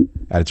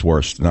 At its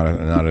worst. Not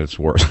at its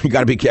worst. You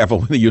got to be careful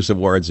with the use of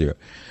words here.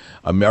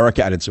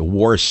 America at its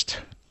worst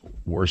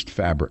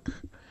fabric.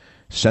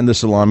 Send the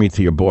salami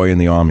to your boy in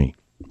the army.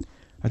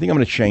 I think I'm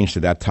going to change to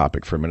that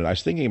topic for a minute. I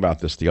was thinking about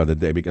this the other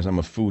day because I'm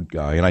a food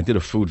guy, and I did a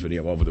food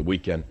video over the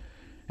weekend,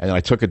 and then I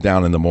took it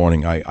down in the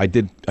morning. I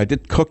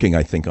did cooking,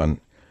 I think,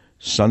 on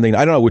Sunday.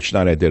 I don't know which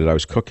night I did it. I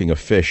was cooking a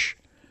fish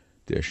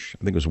dish.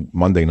 I think it was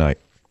Monday night.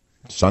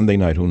 Sunday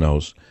night, who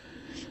knows.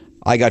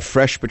 I got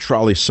fresh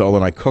petroli sole,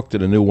 and I cooked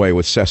it a new way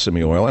with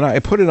sesame oil, and I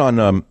put it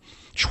on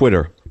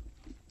Twitter,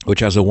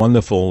 which has a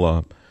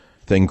wonderful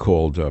thing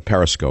called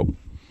Periscope.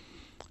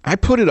 I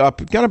put it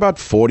up, got about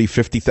 40,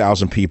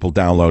 50,000 people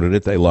downloaded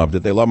it. They loved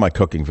it. They love my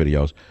cooking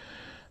videos.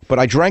 But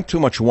I drank too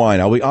much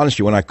wine. I'll be honest with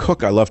you, when I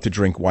cook, I love to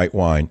drink white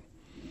wine.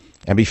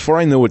 And before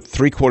I knew it,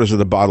 3/4 of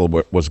the bottle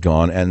was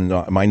gone, and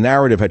my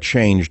narrative had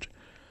changed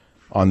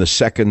on the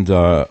second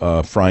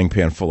frying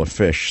pan full of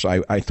fish.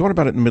 So I thought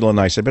about it in the middle of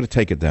the night. I said, I better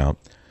take it down.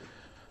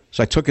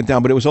 So I took it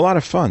down, but it was a lot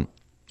of fun.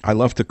 I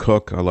love to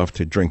cook. I love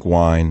to drink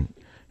wine.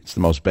 It's the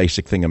most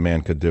basic thing a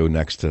man could do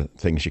next to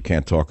things you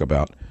can't talk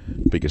about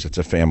because it's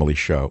a family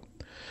show.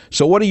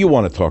 So what do you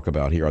want to talk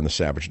about here on the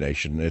Savage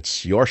Nation?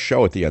 It's your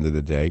show at the end of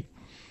the day.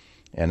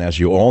 And as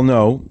you all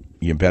know,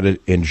 you better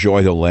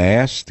enjoy the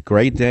last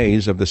great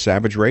days of the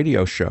Savage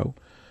Radio Show,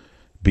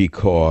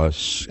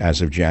 because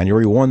as of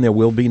January 1, there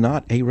will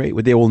not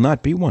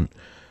be one.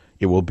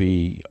 It will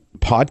be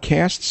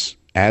podcasts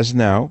as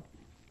now,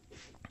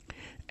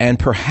 and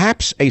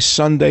perhaps a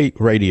Sunday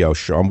radio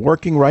show. I'm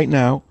working right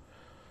now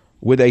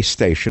with a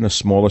station, a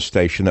smaller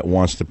station that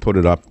wants to put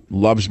it up,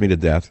 loves me to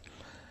death.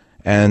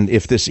 And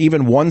if this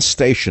even one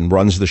station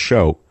runs the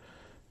show,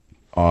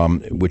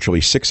 which will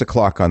be 6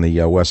 o'clock on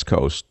the West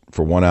Coast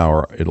for 1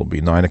 hour, it'll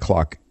be 9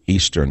 o'clock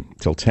Eastern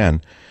till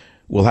 10,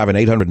 we'll have an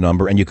 800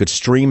 number, and you could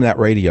stream that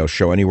radio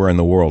show anywhere in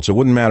the world. So it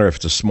wouldn't matter if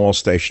it's a small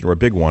station or a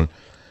big one.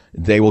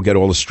 They will get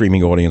all the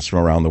streaming audience from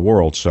around the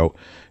world. So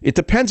it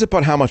depends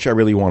upon how much I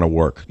really want to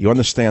work. You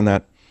understand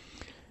that?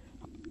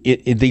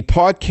 The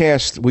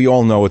podcast, we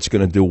all know it's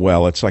going to do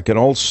well. It's like an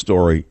old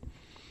story.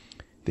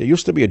 There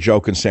used to be a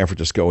joke in San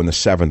Francisco in the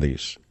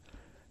 70s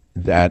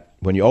that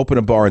when you open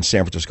a bar in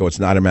San Francisco, it's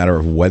not a matter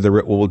of whether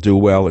it will do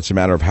well, it's a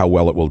matter of how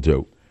well it will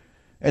do.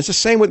 And it's the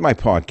same with my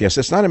podcast.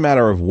 It's not a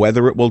matter of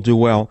whether it will do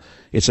well,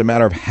 it's a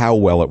matter of how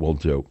well it will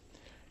do.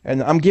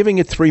 And I'm giving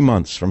it 3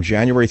 months, from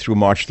January through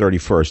March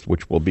 31st,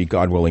 which will be,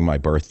 God willing, my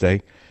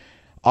birthday.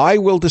 I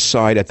will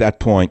decide at that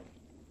point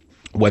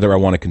whether I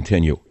want to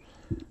continue.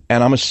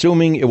 And I'm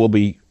assuming it will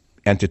be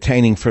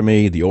entertaining for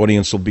me. The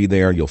audience will be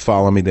there. You'll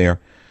follow me there.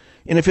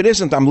 And if it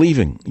isn't, I'm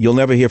leaving. You'll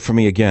never hear from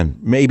me again.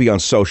 Maybe on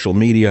social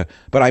media,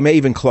 but I may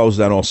even close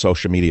down all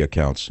social media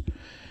accounts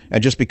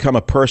and just become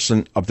a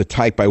person of the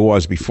type I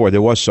was before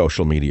there was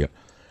social media.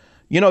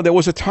 You know, there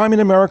was a time in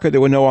America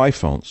there were no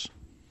iPhones.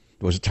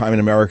 There was a time in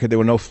America there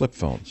were no flip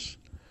phones.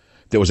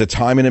 There was a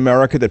time in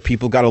America that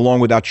people got along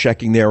without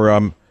checking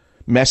their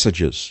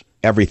messages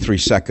every 3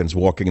 seconds,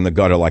 walking in the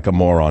gutter like a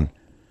moron.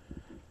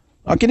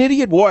 Like an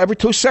idiot. Every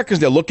 2 seconds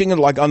they're looking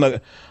on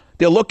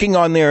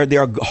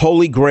their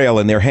holy grail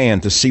in their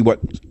hand to see what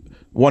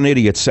one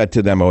idiot said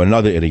to them or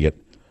another idiot,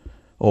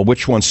 or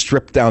which one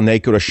stripped down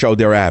naked or showed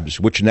their abs,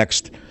 which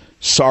next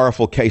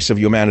sorrowful case of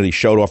humanity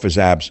showed off his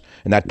abs,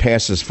 and that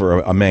passes for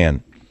a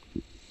man.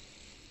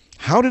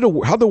 How'd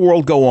the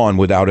world go on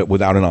without an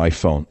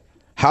iPhone?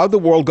 How'd the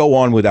world go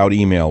on without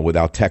email,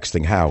 without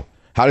texting? How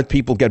did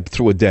people get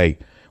through a day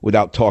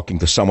without talking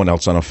to someone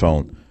else on a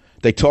phone?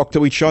 They talked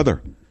to each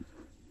other.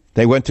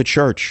 They went to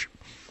church.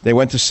 They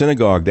went to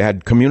synagogue. They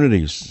had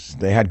communities.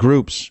 They had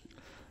groups.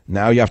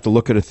 Now you have to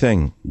look at a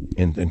thing.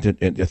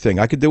 A thing.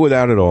 I could do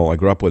without it all. I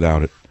grew up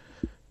without it.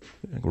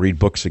 Read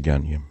books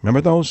again. You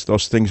remember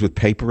those things with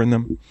paper in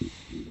them?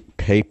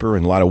 Paper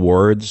and a lot of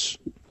words.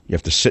 You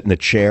have to sit in a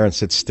chair and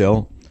sit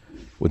still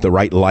with the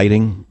right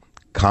lighting,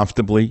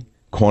 comfortably,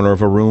 corner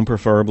of a room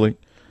preferably,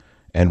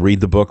 and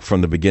read the book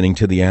from the beginning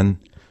to the end,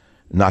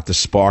 not the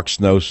Sparks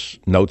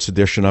Notes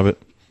edition of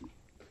it.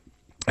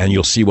 And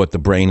you'll see what the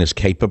brain is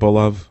capable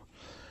of.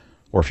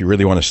 Or if you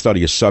really want to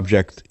study a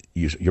subject,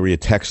 you read a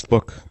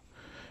textbook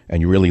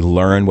and you really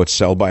learn what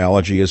cell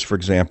biology is, for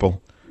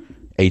example,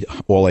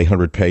 all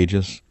 800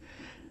 pages.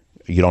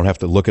 You don't have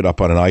to look it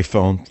up on an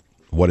iPhone.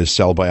 What is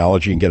cell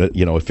biology? And get a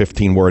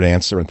 15-word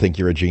answer and think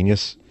you're a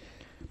genius.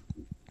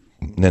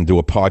 And then do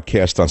a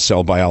podcast on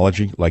cell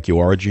biology like you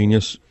are a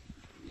genius.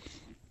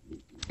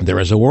 There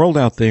is a world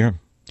out there.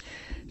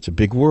 It's a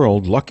big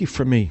world. Lucky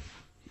for me.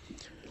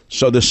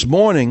 So this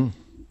morning,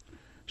 I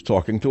was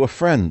talking to a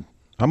friend.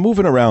 I'm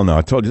moving around now.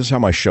 I told you this is how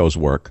my shows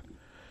work.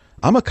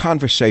 I'm a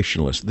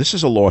conversationalist. This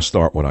is a lost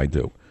art, what I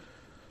do.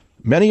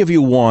 Many of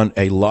you want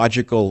a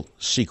logical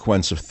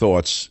sequence of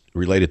thoughts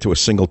related to a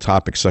single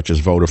topic, such as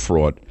voter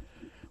fraud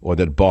or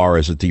that Barr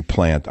is a deep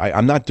plant.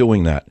 I'm not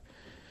doing that.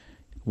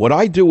 What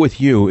I do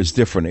with you is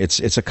different.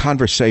 It's a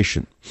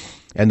conversation.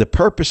 And the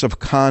purpose of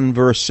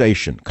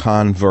conversation,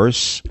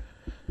 converse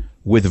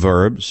with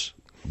verbs,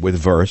 with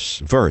verse.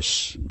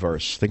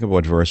 Think of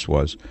what verse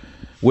was.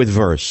 With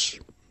verse.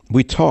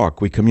 We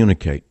talk, we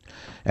communicate.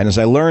 And as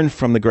I learned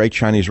from the great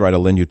Chinese writer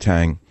Lin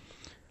Yutang,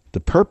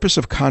 the purpose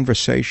of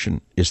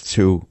conversation is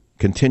to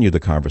continue the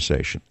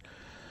conversation.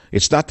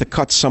 It's not to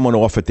cut someone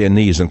off at their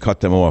knees and cut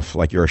them off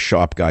like you're a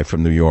sharp guy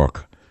from New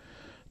York.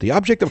 The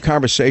object of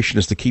conversation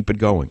is to keep it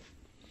going,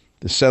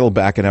 to settle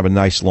back and have a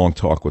nice long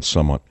talk with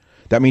someone.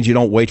 That means you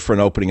don't wait for an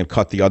opening and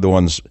cut the other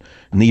one's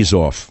knees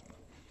off,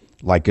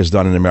 like is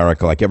done in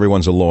America, like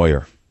everyone's a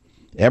lawyer.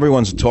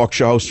 Everyone's a talk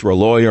show host or a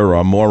lawyer or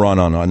a moron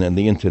on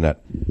the internet.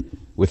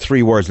 With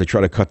 3 words, they try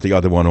to cut the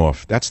other one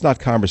off. That's not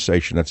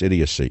conversation. That's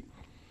idiocy.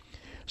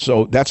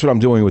 So that's what I'm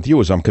doing with you,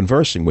 is I'm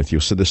conversing with you.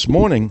 So this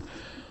morning,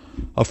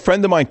 a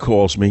friend of mine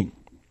calls me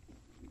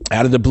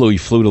out of the blue. He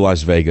flew to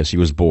Las Vegas. He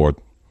was bored.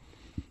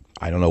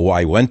 I don't know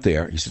why he went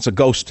there. He said, it's a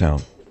ghost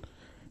town.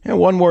 And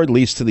one word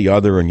leads to the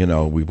other.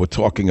 And, we were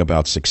talking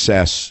about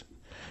success.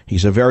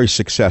 He's a very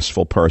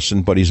successful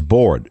person, but he's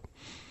bored.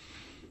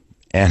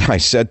 And I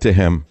said to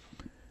him,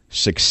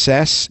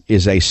 success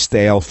is a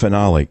stale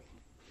finale.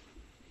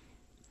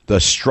 The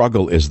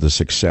struggle is the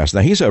success.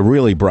 Now, he's a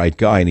really bright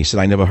guy, and he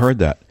said, I never heard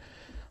that.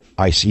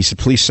 He said,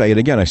 please say it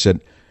again. I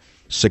said,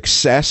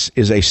 success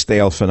is a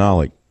stale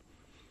finale.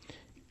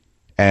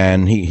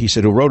 And he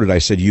said, who wrote it? I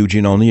said,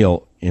 Eugene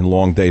O'Neill in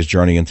Long Day's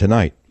Journey into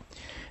Night.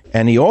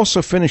 And he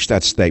also finished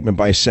that statement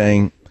by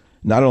saying,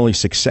 not only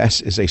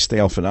success is a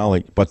stale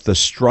finale, but the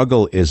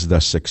struggle is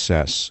the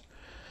success.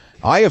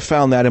 I have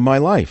found that in my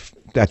life,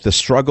 that the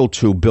struggle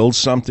to build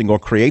something or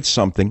create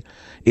something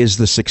is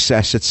the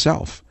success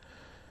itself.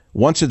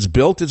 Once it's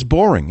built, it's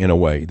boring in a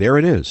way. There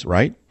it is,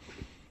 right?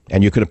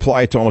 And you can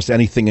apply it to almost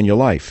anything in your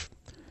life.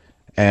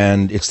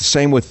 And it's the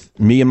same with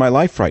me in my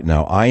life right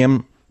now. I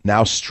am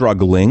now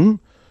struggling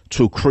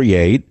to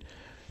create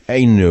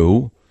a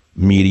new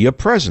media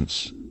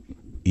presence,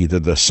 either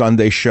the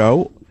Sunday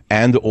show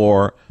and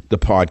or the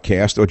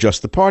podcast or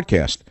just the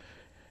podcast.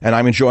 And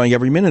I'm enjoying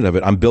every minute of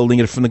it. I'm building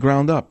it from the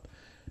ground up.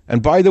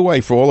 And by the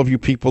way, for all of you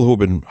people who have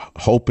been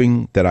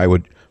hoping that I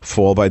would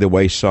fall by the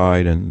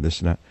wayside and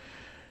this and that,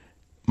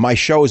 my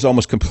show is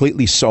almost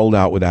completely sold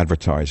out with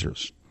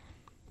advertisers.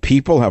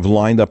 People have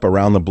lined up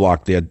around the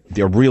block.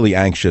 They're really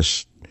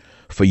anxious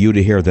for you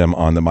to hear them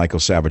on the Michael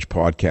Savage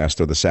podcast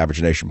or the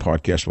Savage Nation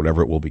podcast,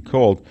 whatever it will be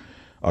called,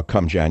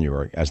 come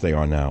January, as they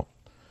are now.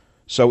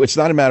 So it's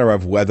not a matter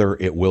of whether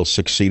it will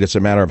succeed. It's a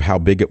matter of how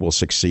big it will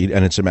succeed,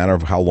 and it's a matter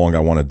of how long I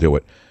want to do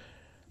it.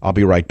 I'll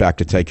be right back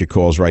to take your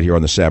calls right here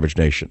on the Savage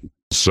Nation.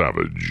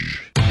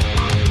 Savage.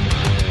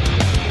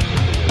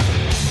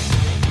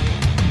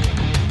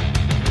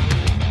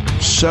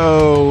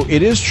 So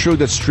it is true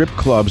that strip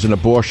clubs and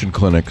abortion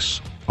clinics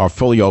are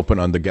fully open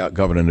under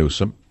Governor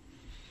Newsom,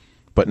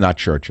 but not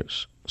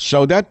churches.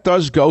 So that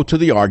does go to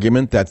the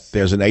argument that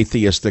there's an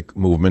atheistic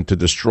movement to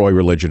destroy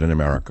religion in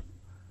America.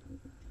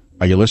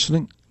 Are you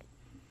listening?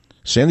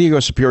 San Diego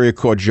Superior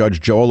Court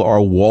Judge Joel R.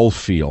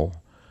 Woolfield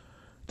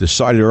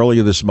decided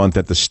earlier this month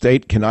that the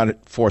state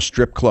cannot force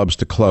strip clubs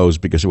to close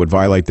because it would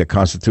violate their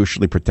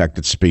constitutionally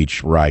protected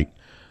speech right.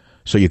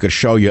 So you could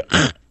show you,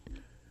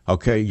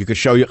 okay, you could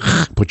show you,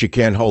 but you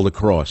can't hold a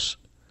cross.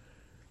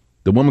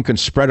 The woman can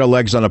spread her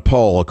legs on a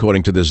pole,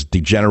 according to this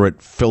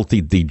degenerate,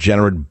 filthy,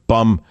 degenerate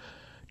bum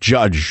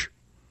judge.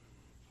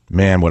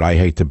 Man, would I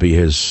hate to be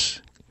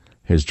his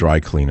dry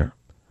cleaner.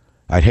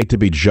 I'd hate to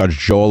be Judge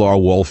Joel R.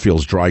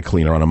 Woolfield's dry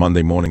cleaner on a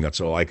Monday morning.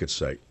 That's all I could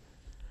say.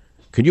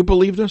 Can you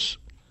believe this?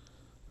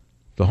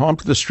 The harm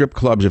to the strip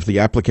clubs if the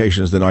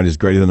application is denied is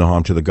greater than the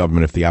harm to the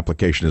government if the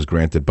application is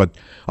granted. But,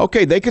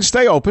 okay, they can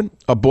stay open.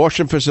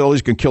 Abortion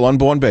facilities can kill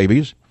unborn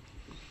babies.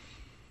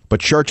 But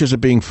churches are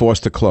being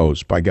forced to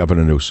close by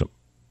Governor Newsom.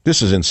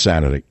 This is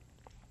insanity.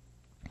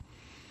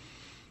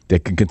 They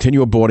can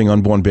continue aborting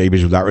unborn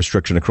babies without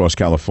restriction across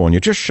California.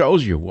 It just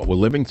shows you what we're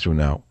living through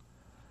now.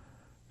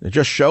 It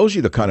just shows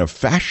you the kind of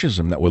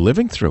fascism that we're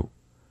living through.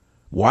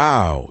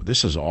 Wow,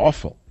 this is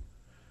awful.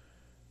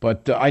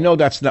 But I know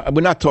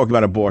we're not talking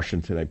about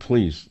abortion today.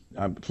 Please,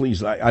 I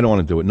don't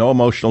want to do it. No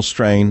emotional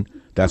strain.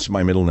 That's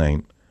my middle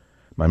name.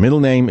 My middle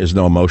name is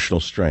No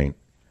Emotional Strain.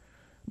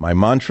 My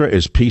mantra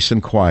is peace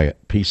and quiet.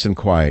 Peace and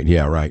quiet.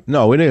 Yeah, right.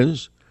 No, it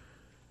is.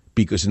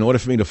 Because in order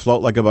for me to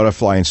float like a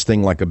butterfly and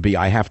sting like a bee,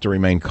 I have to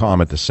remain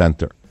calm at the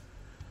center.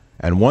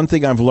 And one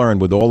thing I've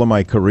learned with all of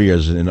my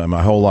careers in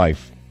my whole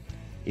life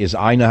is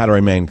I know how to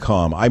remain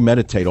calm. I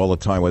meditate all the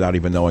time without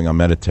even knowing I'm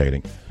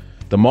meditating.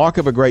 The mark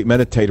of a great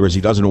meditator is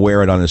he doesn't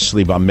wear it on his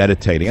sleeve. I'm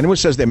meditating. Anyone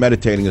says they're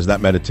meditating is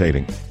not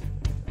meditating.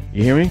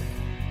 You hear me?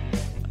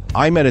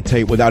 I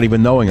meditate without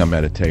even knowing I'm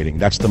meditating.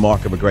 That's the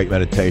mark of a great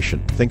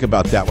meditation. Think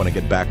about that when I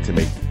get back to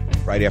me,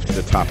 right after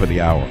the top of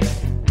the hour.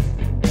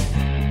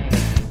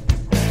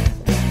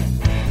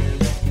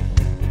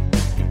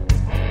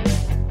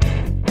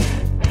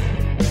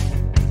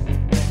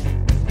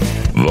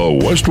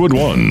 The Westwood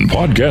One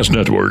Podcast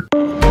Network.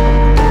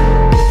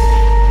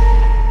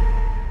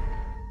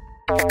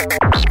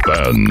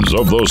 Fans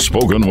of the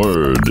spoken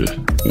word,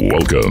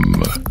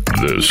 welcome.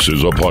 This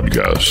is a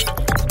podcast.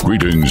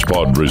 Greetings,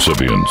 pod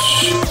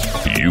recipients.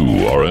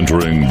 You are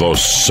entering the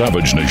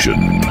Savage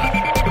Nation.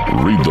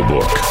 Read the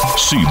book,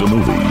 see the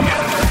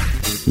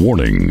movie.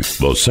 Warning,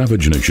 the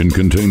Savage Nation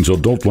contains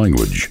adult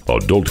language,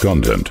 adult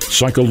content,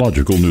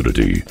 psychological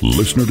nudity.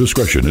 Listener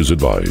discretion is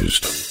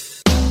advised.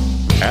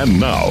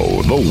 And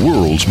now, the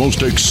world's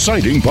most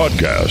exciting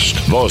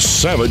podcast, The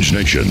Savage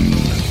Nation,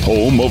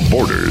 home of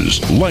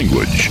borders,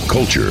 language,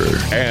 culture.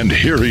 And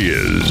here he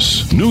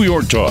is, New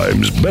York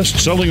Times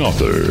best-selling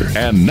author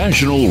and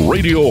National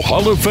Radio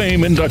Hall of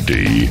Fame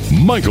inductee,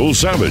 Michael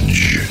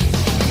Savage.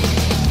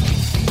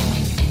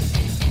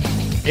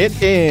 It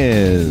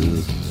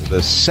is the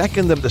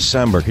 2nd of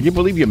December. Can you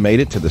believe you made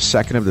it to the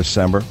 2nd of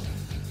December?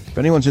 If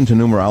anyone's into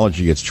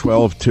numerology, it's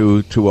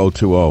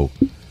 12-2-2020.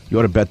 You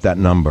ought to bet that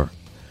number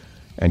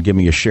and give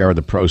me a share of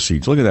the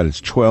proceeds. Look at that. It's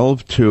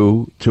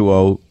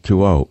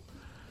 12-2-2020.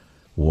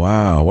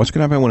 Wow. What's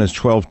going to happen when it's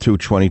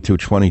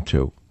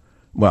 12-2-22-22?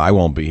 Well, I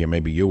won't be here.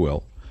 Maybe you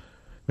will.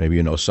 Maybe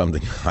you know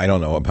something I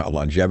don't know about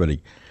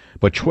longevity.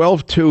 But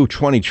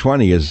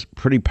 12-2-2020 is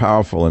pretty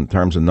powerful in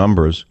terms of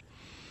numbers.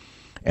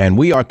 And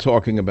we are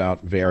talking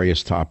about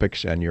various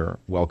topics, and you're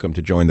welcome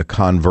to join the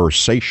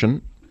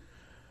conversation.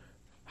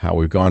 How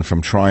we've gone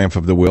from triumph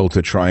of the will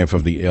to triumph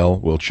of the ill.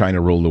 Will China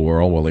rule the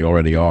world? Well, they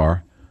already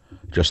are.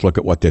 Just look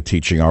at what they're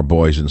teaching our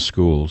boys in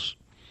schools.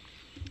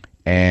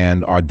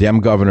 And are Dem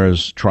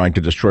governors trying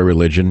to destroy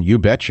religion? You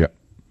betcha.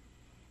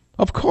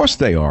 Of course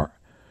they are.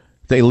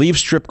 They leave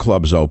strip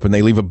clubs open.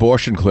 They leave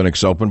abortion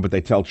clinics open, but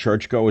they tell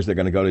churchgoers they're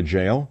going to go to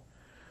jail.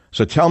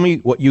 So tell me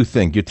what you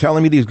think. You're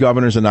telling me these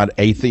governors are not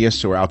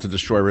atheists who are out to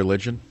destroy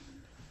religion?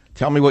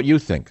 Tell me what you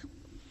think.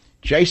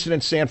 Jason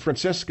in San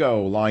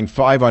Francisco, line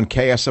 5 on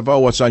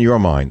KSFO. What's on your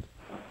mind?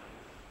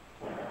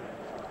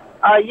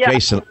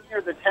 Jason.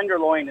 Near the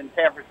Tenderloin in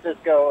San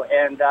Francisco,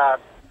 and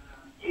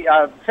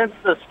since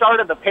the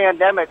start of the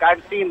pandemic,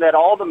 I've seen that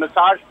all the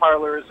massage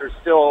parlors are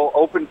still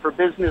open for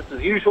business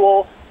as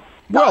usual.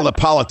 Well, the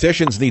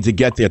politicians need to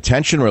get their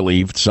tension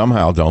relieved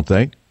somehow, don't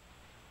they?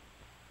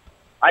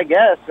 I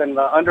guess. And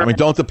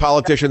don't the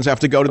politicians have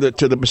to go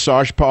to the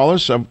massage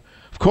parlors? Of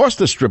course,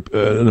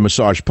 the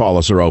massage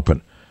parlors are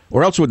open.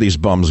 Where else would these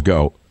bums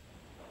go?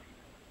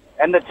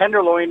 And the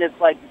Tenderloin, it's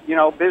like,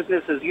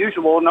 business as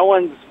usual. No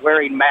one's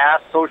wearing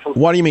masks, social...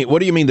 What do you mean? What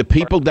do you mean? The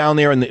people down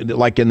there, in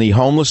the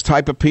homeless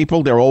type of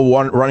people, they're all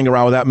running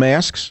around without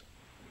masks?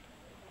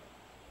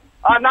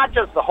 Not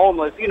just the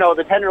homeless.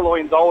 The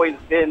Tenderloin's always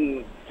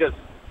been just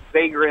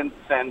vagrants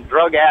and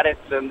drug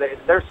addicts, and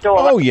they're still...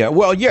 Oh, yeah.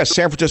 Well, yes,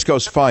 San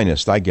Francisco's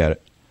finest. I get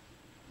it.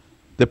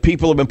 The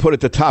people have been put at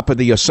the top of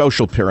the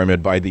social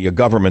pyramid by the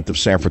government of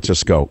San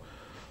Francisco.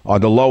 Are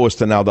the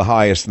lowest and now the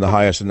highest, and the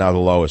highest and now the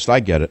lowest. I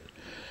get it.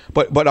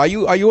 But are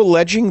you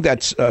alleging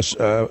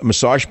that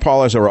massage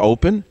parlors are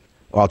open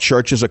while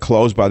churches are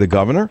closed by the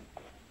governor?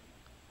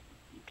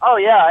 Oh,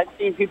 yeah. I've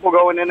seen people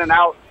going in and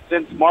out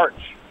since March.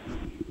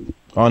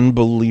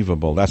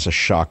 Unbelievable. That's a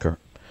shocker.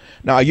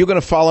 Now, are you going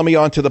to follow me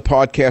onto the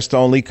podcast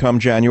only come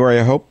January,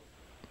 I hope?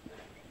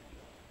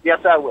 Yes,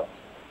 I will.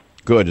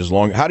 Good.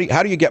 How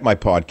do you get my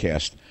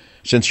podcast?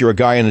 Since you're a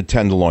guy in the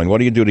Tenderloin, what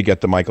do you do to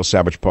get the Michael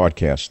Savage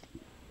podcast?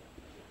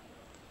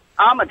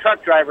 I'm a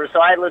truck driver, so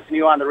I listen to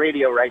you on the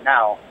radio right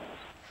now.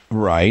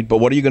 Right, but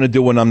what are you going to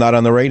do when I'm not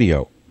on the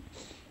radio?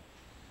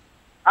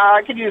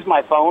 I could use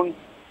my phone.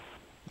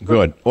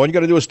 Good. All you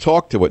got to do is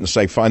talk to it and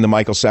say, find the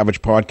Michael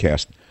Savage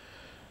podcast.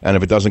 And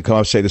if it doesn't come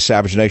up, say the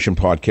Savage Nation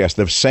podcast.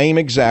 The same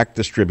exact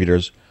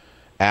distributors,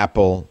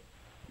 Apple,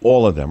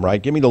 all of them,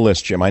 right? Give me the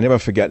list, Jim. I never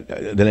forget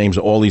the names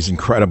of all these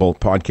incredible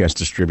podcast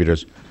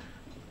distributors.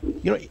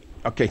 You know,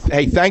 okay.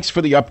 Hey, thanks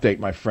for the update,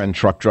 my friend,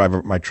 truck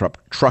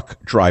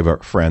driver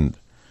friend.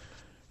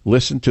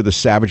 Listen to the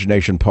Savage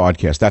Nation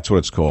podcast. That's what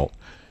it's called.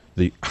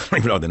 I don't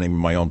even know the name of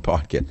my own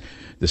podcast.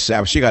 The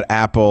Savage. You got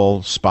Apple,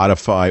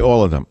 Spotify,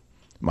 all of them.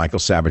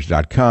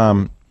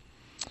 MichaelSavage.com.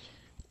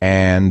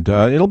 And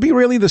it'll be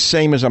really the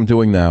same as I'm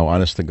doing now,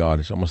 honest to God.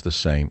 It's almost the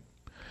same.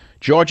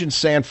 George in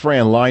San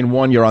Fran, line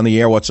 1, you're on the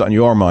air. What's on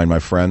your mind, my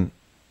friend?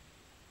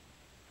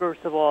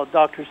 First of all,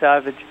 Dr.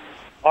 Savage,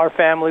 our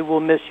family will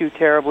miss you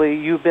terribly.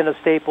 You've been a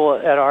staple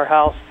at our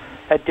house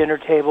at dinner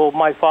table.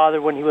 My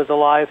father, when he was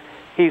alive,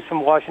 he's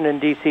from Washington,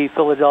 D.C.,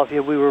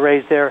 Philadelphia. We were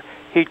raised there.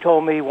 He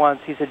told me once,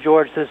 he said,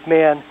 George, this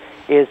man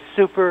is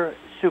super,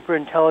 super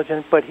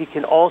intelligent, but he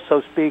can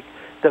also speak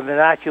the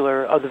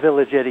vernacular of the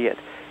village idiot.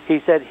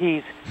 He said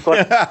he's...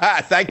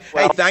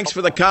 Thanks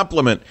for the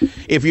compliment.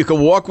 If you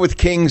can walk with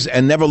kings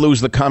and never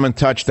lose the common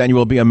touch, then you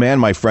will be a man,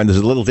 my friend. This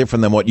is a little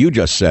different than what you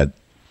just said.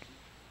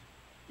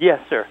 Yes,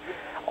 sir.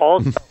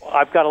 Also,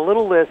 I've got a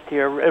little list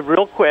here,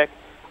 real quick,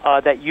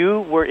 that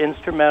you were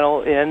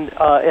instrumental in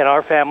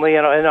our family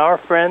and our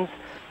friends,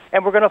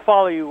 and we're going to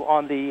follow you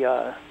on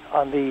the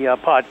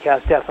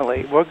podcast.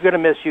 Definitely, we're going to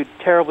miss you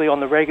terribly on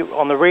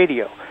the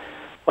radio.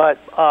 But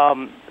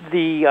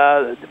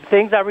the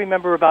things I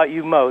remember about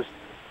you most,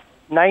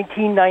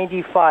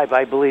 1995,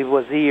 I believe,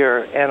 was the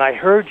year, and I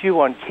heard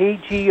you on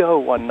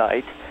KGO one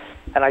night,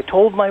 and I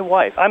told my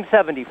wife, I'm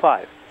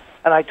 75,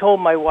 and I told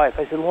my wife,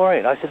 I said,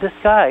 Lorraine, I said, this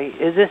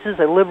is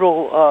a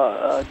liberal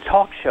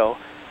talk show,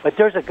 but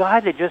there's a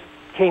guy that just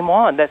came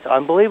on that's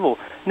unbelievable.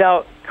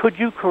 Now, could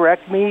you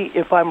correct me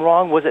if I'm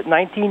wrong? Was it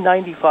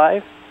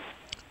 1995?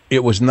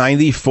 It was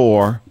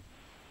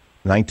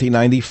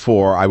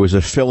 1994. I was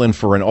a fill-in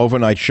for an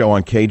overnight show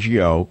on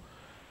KGO.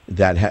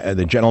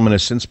 The gentleman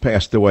has since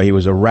passed away. He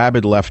was a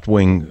rabid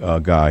left-wing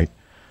guy.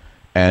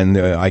 And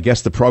I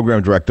guess the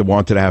program director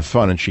wanted to have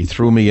fun, and she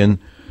threw me in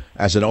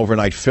as an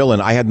overnight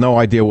fill-in. I had no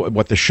idea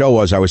what the show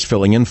was I was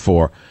filling in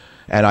for.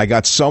 And I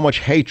got so much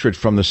hatred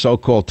from the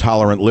so-called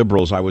tolerant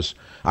liberals. I was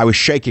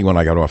shaking when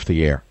I got off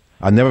the air.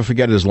 I'll never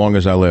forget it as long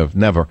as I live.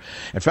 Never.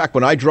 In fact,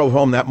 when I drove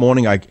home that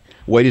morning, I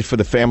waited for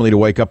the family to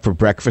wake up for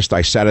breakfast.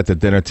 I sat at the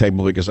dinner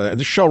table because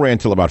the show ran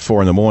till about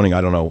 4 in the morning.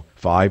 I don't know,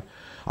 5.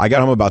 I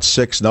got home about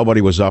 6.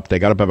 Nobody was up. They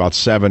got up about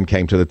 7,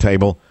 came to the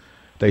table.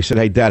 They said,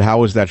 hey, Dad, how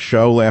was that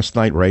show last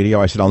night,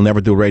 radio? I said, I'll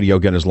never do radio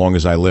again as long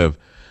as I live.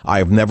 I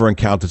have never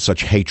encountered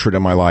such hatred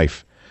in my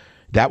life.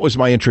 That was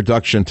my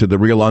introduction to the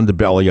real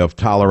underbelly of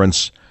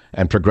tolerance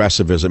and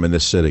progressivism in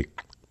this city.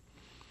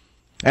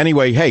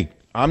 Anyway, hey,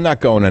 I'm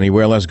not going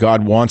anywhere unless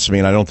God wants me,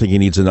 and I don't think he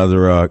needs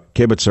another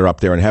kibitzer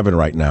up there in heaven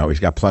right now. He's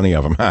got plenty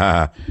of them.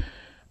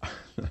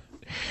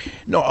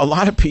 No, a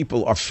lot of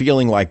people are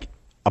feeling like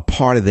a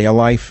part of their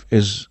life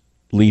is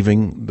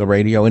leaving the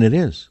radio, and it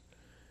is.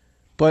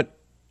 But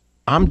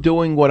I'm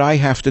doing what I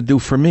have to do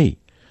for me.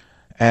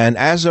 And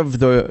as of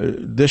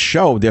this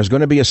show, there's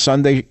going to be a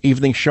Sunday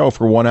evening show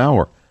for 1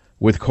 hour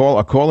with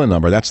a call-in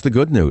number. That's the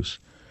good news.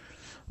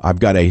 I've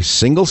got a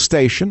single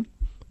station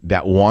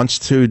that wants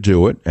to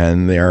do it,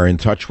 and they're in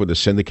touch with the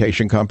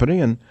syndication company,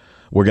 and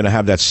we're going to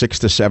have that 6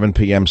 to 7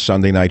 p.m.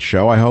 Sunday night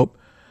show, I hope.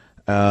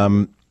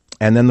 And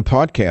then the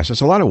podcast. It's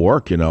a lot of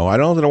work, you know. I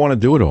don't know that I want to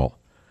do it all.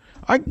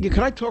 Can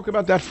I talk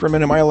about that for a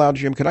minute? Am I allowed,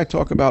 Jim? Can I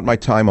talk about my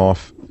time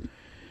off?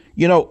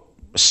 You know,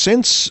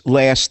 since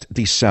last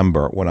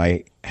December when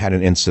I had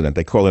an incident,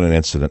 they call it an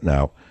incident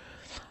now,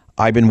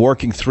 I've been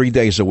working 3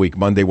 days a week,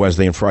 Monday,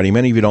 Wednesday, and Friday.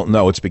 Many of you don't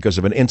know it's because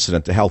of an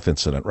incident, a health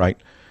incident, right?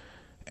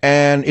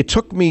 And it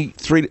took me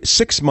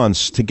 6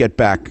 months to get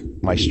back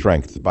my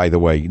strength, by the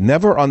way.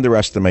 Never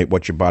underestimate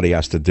what your body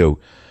has to do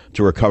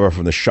to recover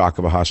from the shock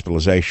of a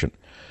hospitalization.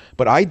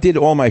 But I did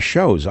all my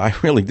shows. I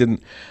really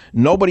didn't.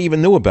 Nobody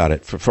even knew about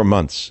it for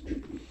months.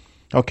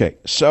 Okay,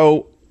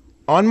 so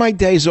on my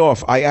days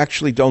off, I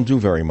actually don't do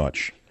very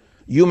much.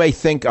 You may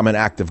think I'm an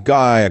active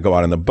guy. I go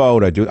out on the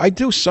boat. I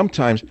do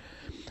sometimes.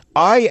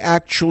 I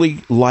actually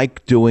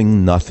like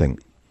doing nothing.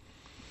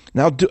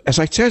 Now, as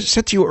I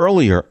said to you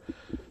earlier,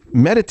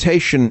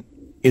 meditation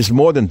is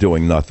more than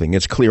doing nothing.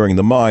 It's clearing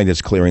the mind.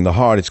 It's clearing the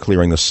heart. It's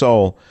clearing the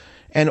soul.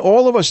 And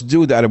all of us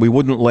do that, and we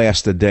wouldn't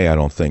last a day, I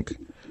don't think.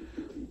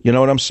 You know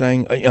what I'm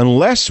saying?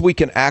 Unless we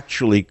can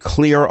actually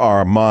clear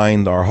our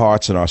mind, our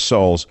hearts, and our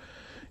souls,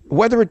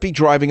 whether it be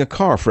driving a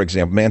car, for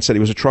example. Man said he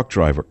was a truck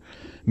driver.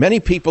 Many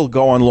people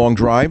go on long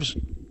drives,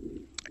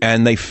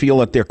 and they feel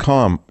that they're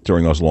calm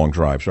during those long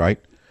drives, right?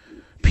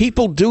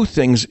 People do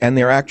things, and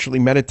they're actually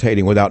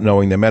meditating without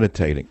knowing they're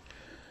meditating.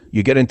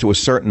 You get into a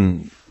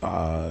certain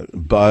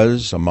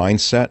buzz, a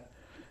mindset,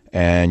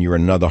 and you're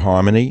in another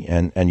harmony,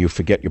 and you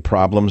forget your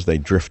problems. They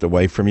drift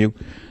away from you.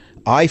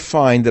 I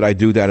find that I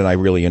do that, and I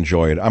really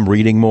enjoy it. I'm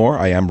reading more.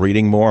 I am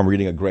reading more. I'm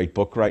reading a great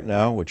book right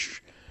now,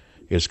 which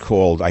is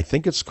called, I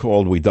think it's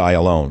called We Die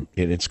Alone.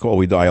 It's called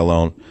We Die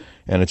Alone,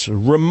 and it's a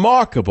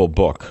remarkable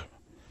book.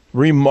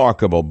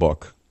 Remarkable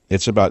book.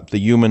 It's about the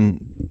human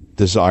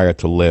desire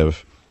to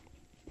live.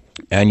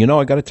 And, you know,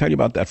 I got to tell you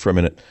about that for a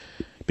minute,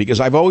 because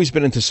I've always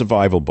been into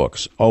survival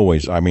books.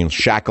 Always. I mean,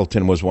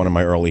 Shackleton was one of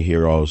my early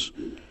heroes.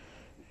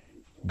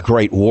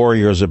 Great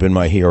warriors have been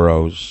my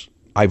heroes.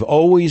 I've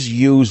always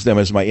used them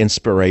as my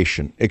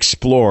inspiration.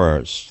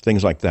 Explorers,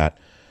 things like that,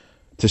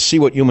 to see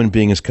what human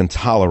beings can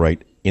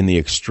tolerate in the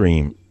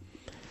extreme.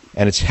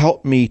 And it's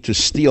helped me to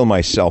steel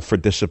myself for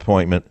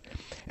disappointment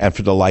and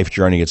for the life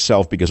journey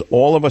itself, because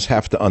all of us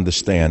have to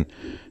understand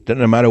that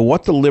no matter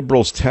what the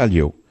liberals tell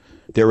you,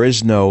 there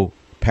is no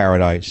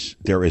paradise.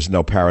 There is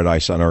no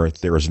paradise on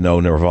earth. There is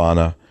no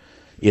nirvana.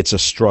 It's a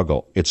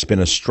struggle. It's been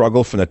a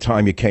struggle from the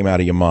time you came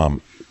out of your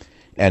mom.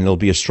 And it'll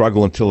be a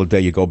struggle until the day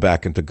you go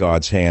back into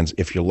God's hands,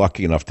 if you're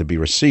lucky enough to be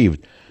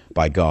received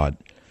by God.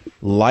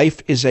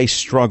 Life is a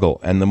struggle,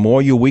 and the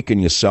more you weaken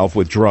yourself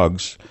with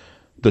drugs,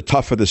 the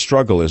tougher the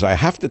struggle is. I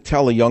have to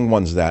tell the young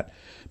ones that,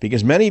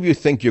 because many of you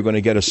think you're going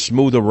to get a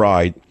smoother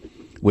ride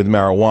with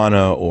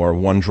marijuana or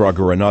one drug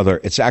or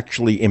another. It's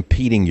actually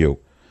impeding you.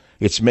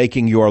 It's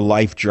making your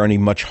life journey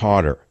much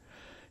harder.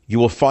 You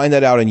will find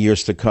that out in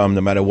years to come,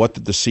 no matter what the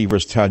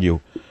deceivers tell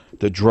you.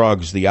 The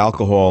drugs, the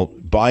alcohol,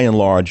 by and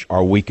large,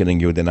 are weakening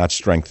you. They're not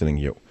strengthening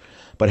you.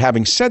 But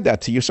having said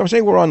that to you, so I'm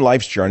saying we're on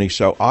life's journey,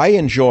 so I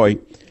enjoy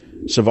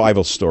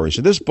survival stories.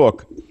 So this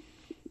book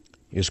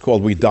is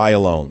called We Die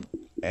Alone,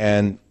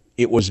 and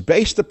it was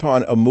based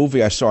upon a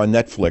movie I saw on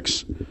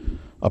Netflix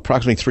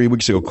approximately 3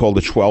 weeks ago called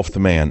The 12th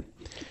Man.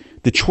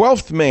 The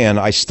 12th Man,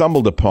 I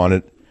stumbled upon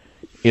it,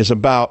 is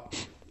about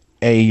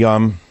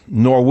a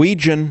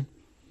Norwegian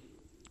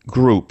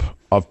group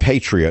of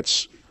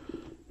patriots.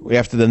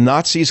 After the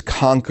Nazis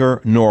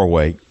conquer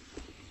Norway,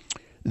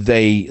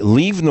 they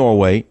leave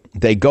Norway.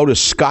 They go to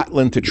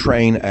Scotland to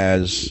train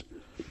as,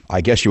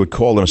 I guess you would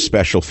call them,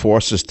 special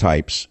forces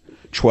types.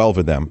 12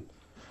 of them,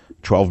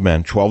 12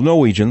 men, 12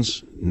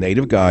 Norwegians,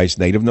 native guys,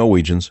 native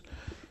Norwegians.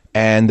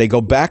 And they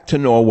go back to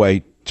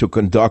Norway to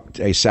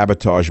conduct a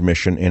sabotage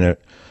mission in a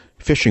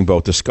fishing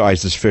boat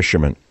disguised as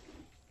fishermen.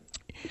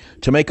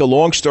 To make a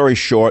long story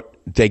short,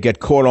 they get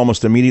caught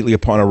almost immediately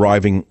upon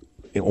arriving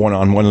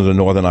on one of the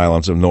northern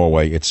islands of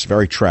Norway. It's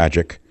very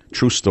tragic,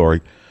 true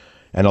story.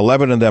 And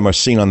 11 of them are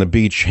seen on the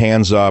beach,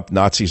 hands up,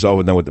 Nazis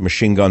over them with the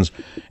machine guns,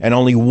 and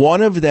only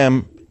one of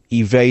them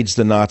evades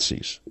the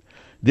Nazis.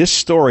 This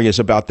story is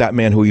about that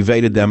man who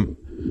evaded them.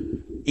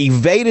 It's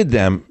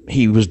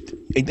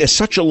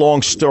such a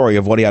long story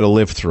of what he had to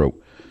live through.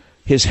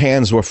 His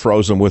hands were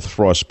frozen with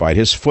frostbite.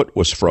 His foot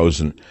was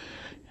frozen.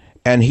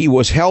 And he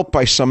was helped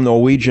by some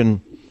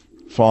Norwegian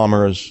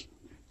farmers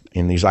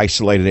in these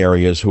isolated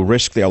areas who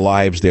risked their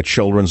lives, their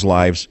children's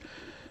lives,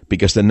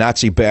 because the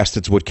Nazi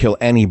bastards would kill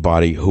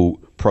anybody who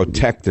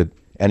protected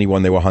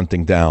anyone they were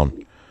hunting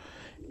down.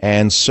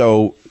 And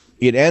so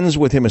it ends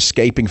with him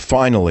escaping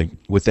finally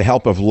with the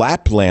help of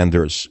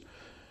Laplanders.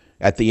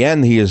 At the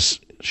end, he is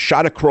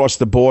shot across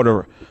the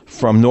border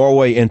from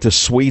Norway into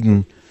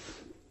Sweden,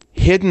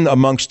 hidden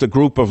amongst a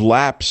group of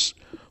Lapps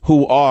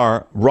who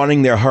are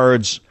running their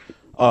herds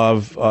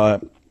of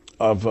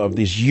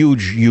these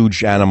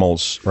huge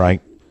animals,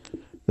 right?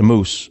 The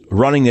moose,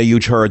 running their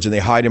huge herds, and they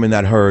hide him in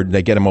that herd, and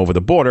they get him over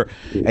the border,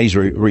 and he's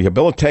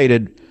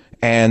rehabilitated,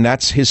 and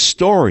that's his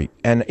story.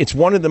 And it's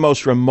one of the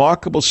most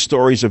remarkable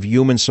stories of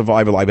human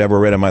survival I've ever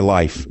read in my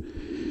life,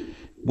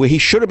 where he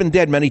should have been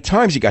dead many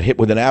times. He got hit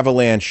with an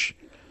avalanche,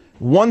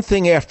 one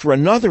thing after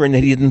another, and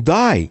he didn't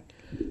die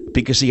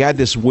because he had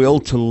this will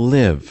to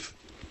live.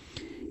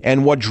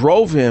 And what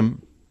drove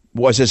him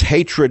was his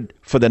hatred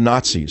for the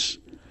Nazis.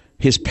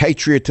 His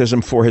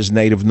patriotism for his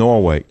native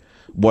Norway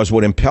was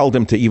what impelled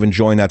him to even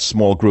join that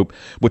small group,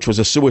 which was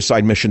a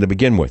suicide mission to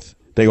begin with.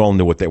 They all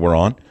knew what they were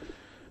on.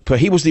 But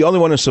he was the only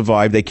one who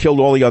survived. They killed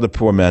all the other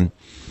poor men.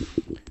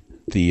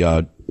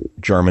 The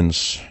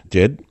Germans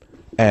did,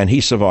 and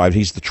he survived.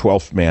 He's the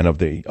 12th man of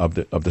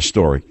the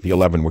story. The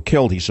 11 were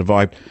killed. He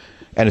survived,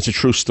 and it's a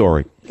true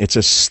story. It's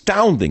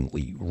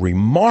astoundingly,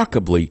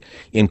 remarkably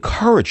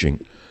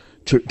encouraging.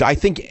 I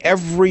think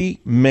every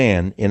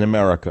man in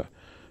America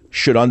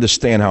should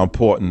understand how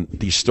important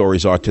these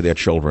stories are to their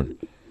children.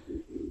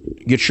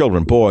 Your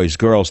children, boys,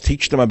 girls,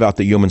 teach them about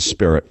the human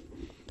spirit,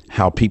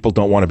 how people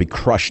don't want to be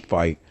crushed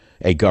by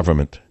a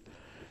government.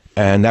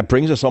 And that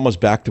brings us almost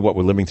back to what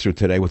we're living through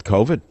today with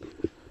COVID.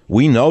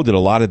 We know that a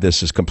lot of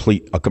this is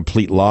a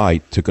complete lie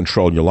to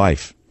control your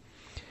life.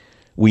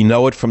 We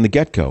know it from the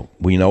get-go.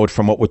 We know it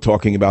from what we're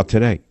talking about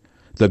today.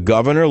 The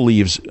governor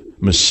leaves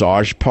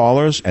massage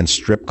parlors and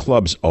strip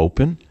clubs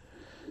open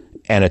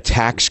and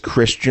attacks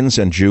Christians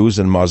and Jews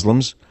and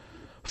Muslims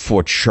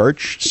for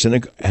church,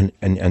 synagogue,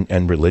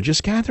 and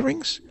religious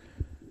gatherings.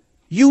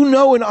 You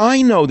know and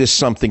I know there's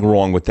something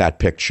wrong with that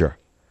picture.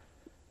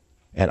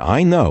 And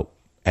I know,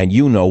 and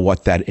you know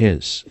what that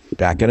is.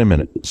 Back in a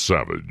minute.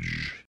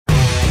 Savage.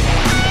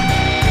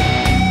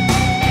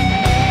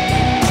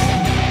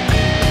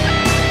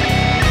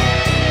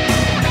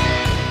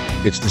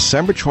 It's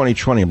December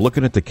 2020. I'm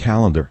looking at the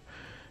calendar.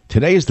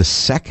 Today is the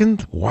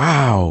 2nd?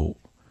 Wow.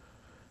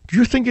 Do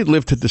you think you'd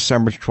live to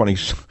December 20?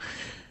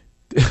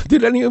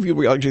 Did any of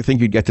you actually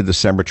think you'd get to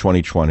December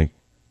 2020?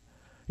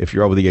 If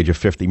you're over the age of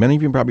 50. Many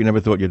of you probably never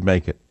thought you'd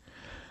make it.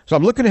 So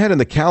I'm looking ahead in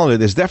the calendar.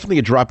 There's definitely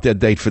a drop dead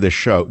date for this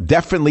show.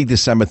 Definitely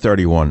December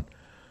 31.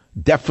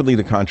 Definitely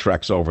the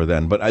contract's over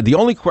then. But the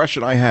only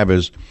question I have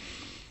is,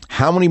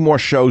 how many more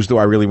shows do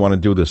I really want to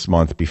do this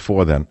month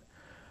before then?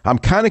 I'm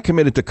kind of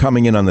committed to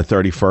coming in on the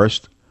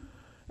 31st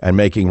and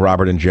making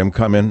Robert and Jim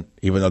come in,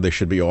 even though they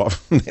should be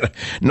off.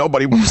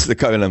 Nobody wants to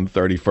come in on the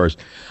 31st.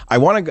 I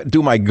want to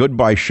do my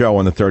goodbye show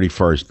on the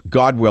 31st.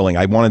 God willing,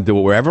 I want to do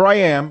it wherever I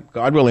am.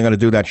 God willing, I'm going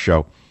to do that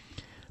show.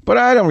 But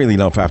I don't really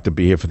know if I have to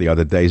be here for the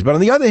other days. But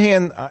on the other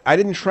hand, I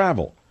didn't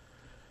travel.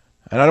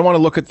 And I don't want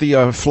to look at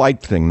the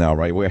flight thing now,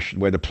 right,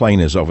 where the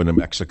plane is over to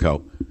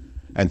Mexico,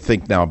 and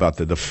think now about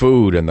the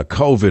food and the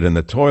COVID and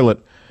the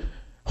toilet.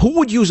 Who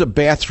would use a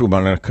bathroom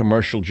on a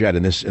commercial jet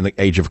in the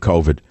age of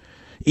COVID?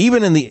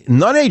 Even in the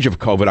non-age of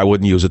COVID, I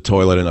wouldn't use a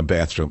toilet in a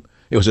bathroom.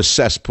 It was a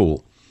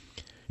cesspool.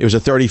 It was a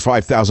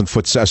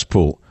 35,000-foot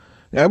cesspool.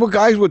 And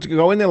guys would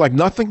go in there like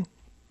nothing.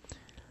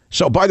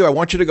 So, by the way, I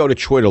want you to go to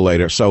Twitter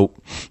later. So,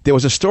 there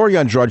was a story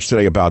on Drudge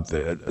today about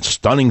the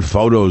stunning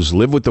photos,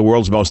 live with the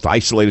world's most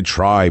isolated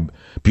tribe,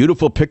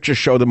 beautiful pictures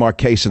show the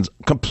Marquesans.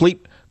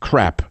 Complete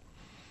crap.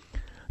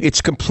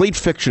 It's complete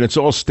fiction. It's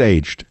all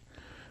staged.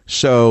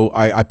 So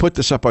I put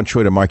this up on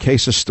Twitter.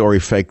 Marquesas story,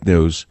 fake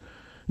news.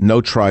 No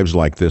tribes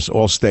like this,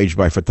 all staged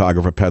by a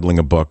photographer peddling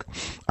a book.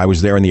 I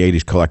was there in the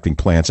 80s collecting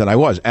plants, and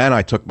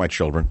I took my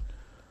children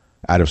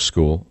out of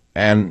school,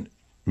 and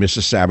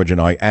Mrs. Savage and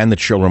I and the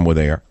children were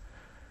there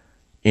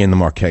in the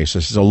Marquesas.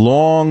 It's a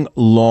long,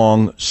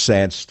 long,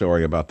 sad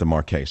story about the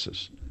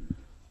Marquesas.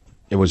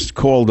 It was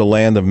called the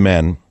Land of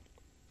Men.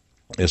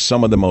 There's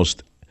some of the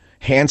most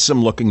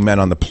handsome-looking men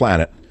on the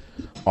planet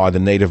are the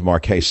native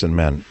Marquesan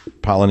men,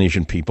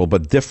 Polynesian people,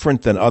 but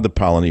different than other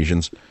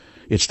Polynesians.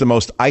 It's the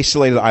most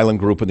isolated island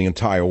group in the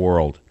entire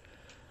world.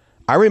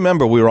 I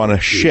remember we were on a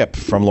ship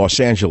from Los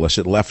Angeles.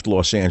 It left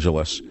Los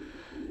Angeles,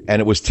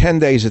 and it was 10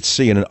 days at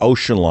sea in an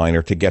ocean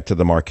liner to get to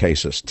the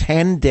Marquesas.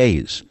 10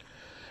 days.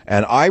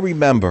 And I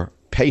remember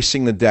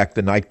pacing the deck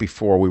the night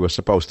before we were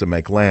supposed to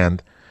make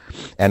land,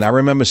 and I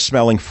remember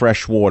smelling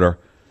fresh water.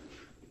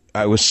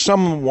 It was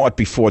somewhat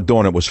before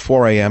dawn. It was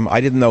 4 a.m. I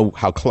didn't know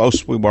how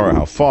close we were or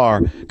how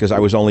far because I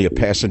was only a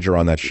passenger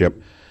on that ship.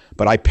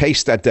 But I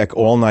paced that deck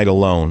all night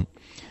alone.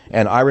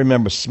 And I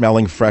remember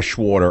smelling fresh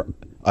water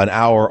an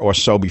hour or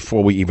so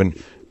before we even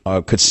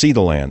could see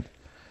the land.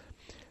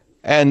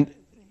 And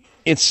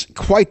it's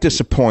quite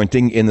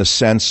disappointing in the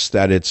sense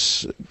that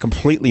it's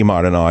completely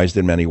modernized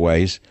in many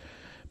ways.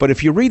 But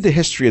if you read the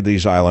history of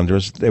these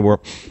islanders, they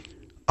were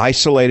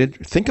isolated.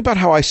 Think about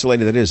how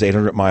isolated it is,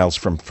 800 miles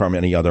from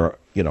any other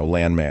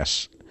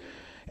landmass.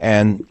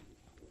 And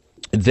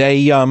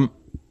they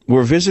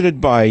were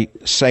visited by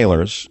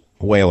sailors,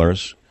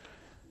 whalers,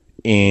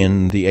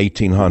 in the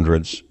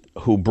 1800s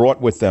who brought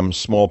with them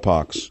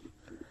smallpox,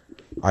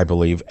 I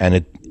believe, and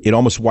it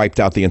almost wiped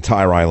out the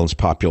entire island's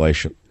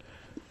population.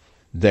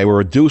 They were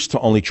reduced to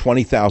only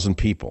 20,000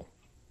 people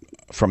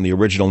from the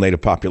original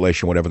native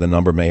population, whatever the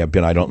number may have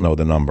been. I don't know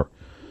the number.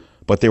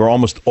 But they were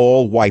almost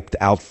all wiped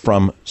out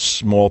from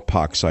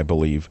smallpox, I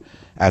believe,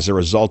 as a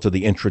result of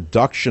the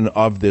introduction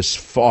of this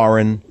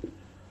foreign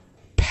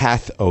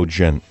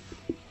pathogen.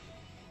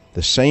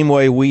 The same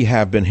way we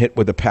have been hit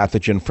with a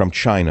pathogen from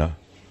China,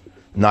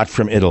 not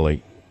from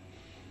Italy.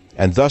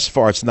 And thus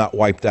far, it's not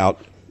wiped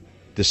out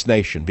this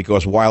nation,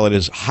 because while it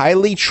is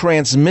highly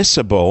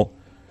transmissible,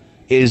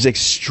 it is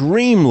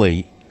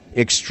extremely,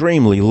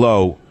 extremely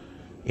low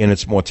in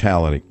its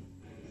mortality.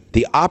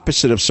 The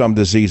opposite of some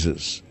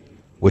diseases,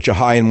 which are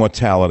high in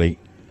mortality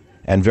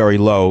and very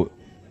low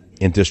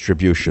in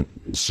distribution.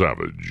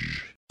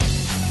 Savage.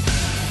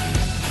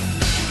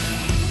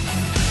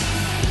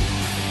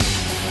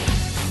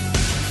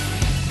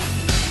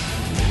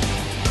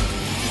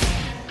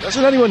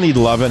 Doesn't anyone need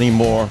love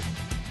anymore?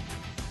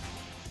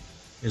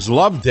 Is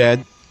love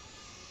dead?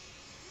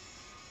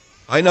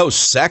 I know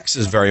sex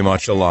is very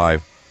much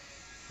alive.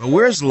 But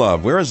where's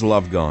love? Where has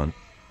love gone?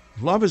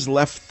 Love has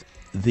left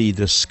the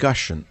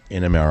discussion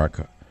in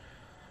America.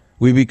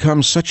 We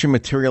become such a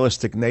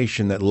materialistic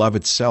nation that love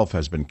itself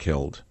has been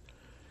killed.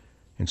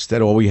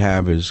 Instead, all we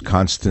have is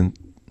constant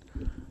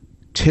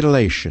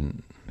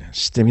titillation,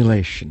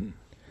 stimulation,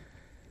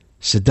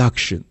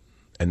 seduction,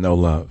 and no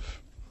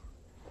love.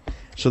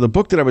 So the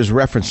book that I was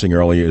referencing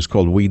earlier is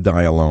called We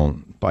Die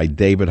Alone. by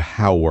David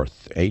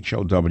Howarth,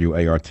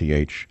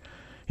 Howarth.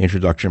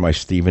 Introduction by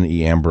Stephen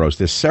E. Ambrose.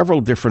 There's several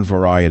different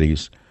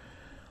varieties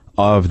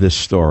of this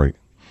story.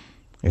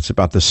 It's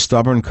about the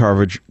stubborn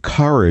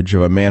courage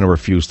of a man who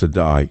refused to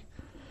die.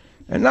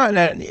 And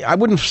I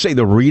wouldn't say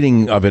the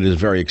reading of it is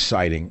very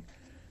exciting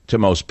to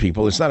most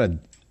people. It's not a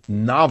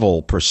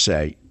novel per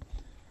se.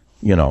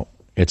 You know,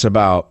 it's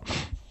about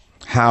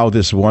how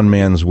this one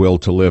man's will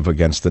to live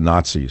against the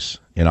Nazis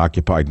in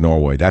occupied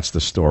Norway. That's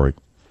the story.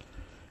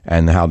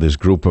 And how this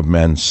group of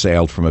men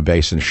sailed from a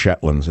base in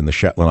the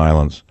Shetland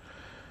Islands,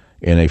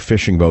 in a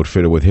fishing boat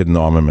fitted with hidden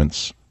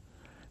armaments,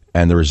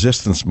 and the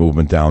resistance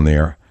movement down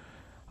there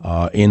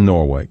in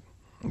Norway.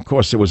 Of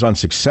course, it was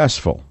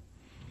unsuccessful,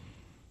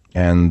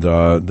 and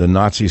the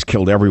Nazis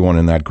killed everyone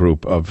in that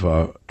group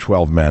of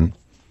 12 men.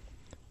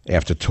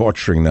 After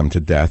torturing them to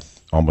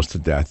death, almost to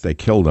death, they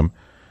killed them,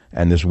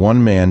 and this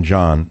one man,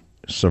 John,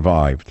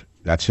 survived.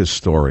 That's his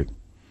story.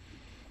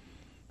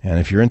 And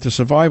if you're into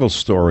survival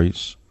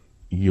stories,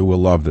 you will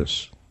love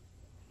this.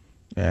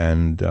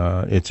 And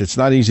it's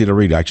not easy to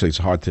read. Actually, it's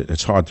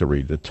hard to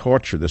read. The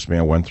torture this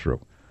man went through.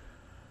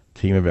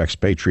 Team of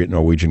expatriate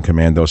Norwegian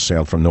commandos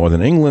sailed from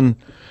northern England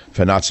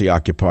for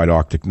Nazi-occupied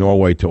Arctic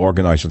Norway to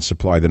organize and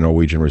supply the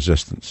Norwegian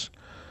resistance.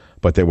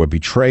 But they were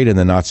betrayed and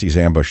the Nazis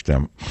ambushed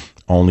them.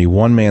 Only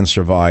one man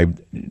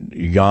survived,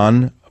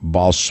 Jan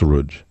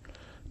Balsrud.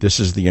 This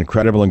is the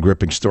incredible and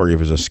gripping story of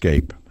his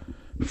escape.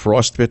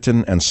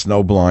 Frostbitten and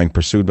snowblind,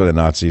 pursued by the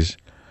Nazis,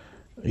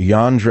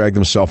 Jan dragged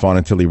himself on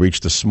until he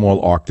reached a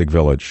small Arctic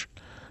village.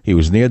 He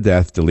was near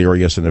death,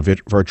 delirious, and a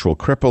virtual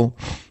cripple,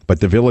 but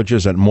the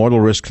villagers, at mortal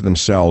risk to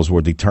themselves,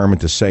 were determined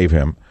to save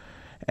him,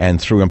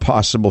 and through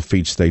impossible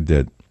feats they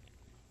did.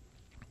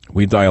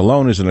 We Die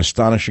Alone is an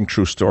astonishing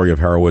true story of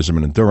heroism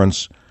and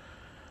endurance,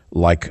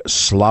 like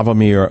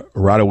Slavomir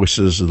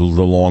Radowitz's The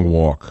Long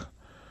Walk.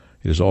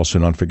 It is also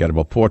an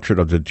unforgettable portrait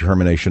of the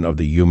determination of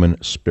the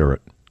human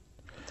spirit.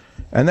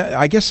 And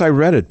I guess I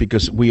read it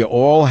because we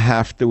all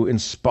have to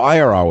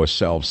inspire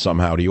ourselves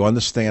somehow. Do you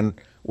understand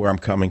where I'm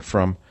coming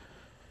from?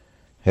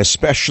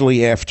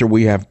 Especially after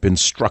we have been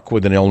struck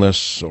with an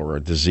illness or a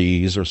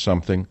disease or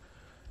something,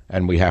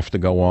 and we have to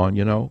go on,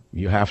 you know?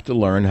 You have to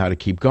learn how to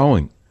keep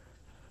going.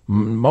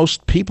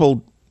 Most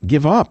people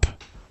give up.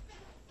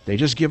 They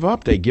just give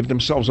up. They give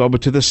themselves over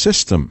to the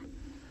system.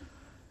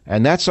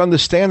 And that's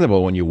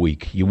understandable when you're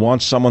weak. You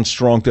want someone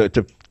strong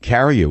to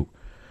carry you.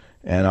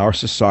 And our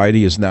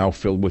society is now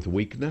filled with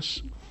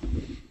weakness.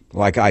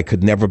 Like, I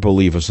could never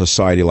believe a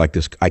society like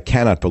this. I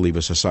cannot believe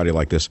a society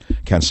like this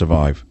can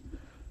survive.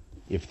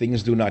 If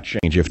things do not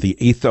change, if the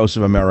ethos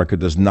of America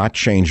does not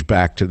change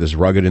back to this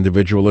rugged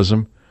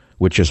individualism,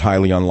 which is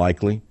highly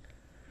unlikely,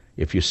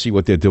 if you see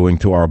what they're doing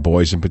to our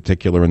boys in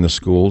particular in the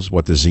schools,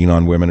 what the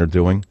Xenon women are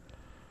doing,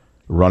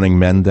 running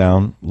men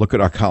down. Look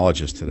at our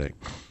colleges today.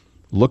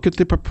 Look at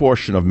the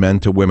proportion of men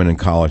to women in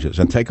colleges,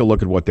 and take a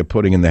look at what they're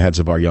putting in the heads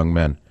of our young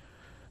men.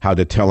 How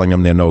they're telling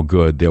them they're no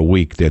good, they're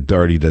weak, they're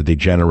dirty, they're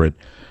degenerate,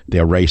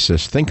 they're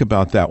racist. Think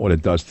about that, what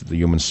it does to the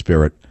human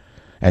spirit.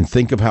 And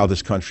think of how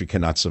this country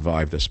cannot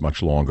survive this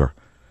much longer.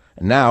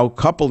 And now,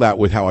 couple that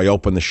with how I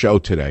opened the show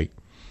today,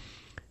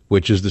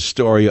 which is the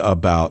story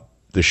about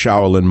the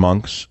Shaolin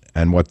monks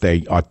and what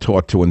they are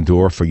taught to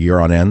endure for year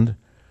on end.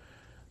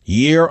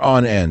 Year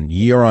on end,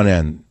 year on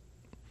end.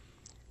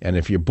 And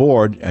if you're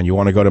bored and you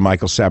want to go to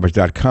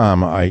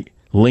michaelsavage.com, I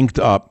linked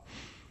up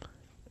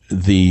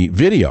the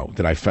video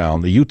that I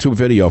found, the YouTube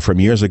video from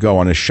years ago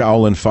on a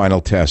Shaolin final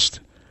test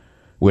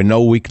where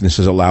no weakness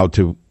is allowed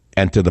to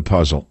enter the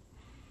puzzle.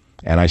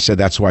 And I said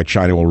that's why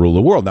China will rule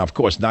the world. Now, of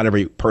course, not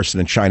every person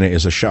in China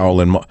is a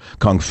Shaolin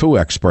Kung Fu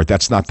expert.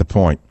 That's not the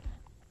point.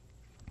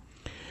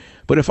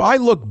 But if I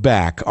look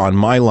back on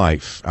my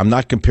life, I'm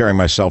not comparing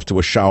myself to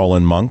a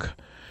Shaolin monk,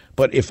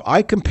 but if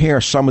I compare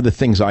some of the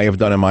things I have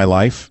done in my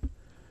life,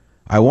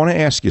 I want to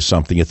ask you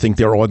something. You think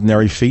they're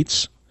ordinary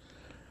feats?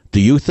 Do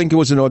you think it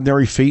was an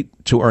ordinary feat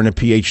to earn a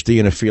PhD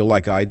in a field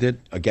like I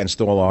did, against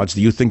all odds?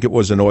 Do you think it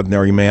was an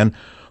ordinary man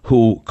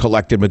who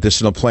collected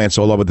medicinal plants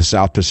all over the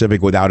South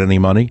Pacific without any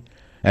money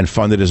and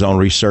funded his own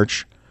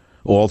research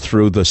all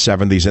through the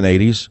 70s and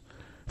 80s?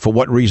 For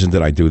what reason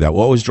did I do that?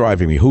 What was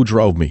driving me? Who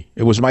drove me?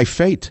 It was my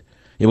fate.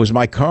 It was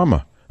my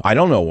karma. I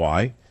don't know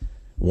why.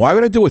 Why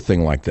would I do a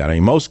thing like that? I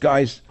mean, most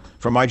guys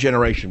from my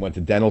generation went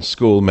to dental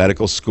school,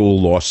 medical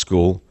school, law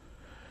school.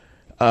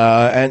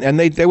 And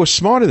they were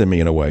smarter than me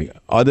in a way.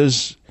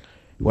 Others,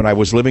 when I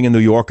was living in New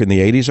York in the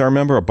 80s, I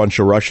remember a bunch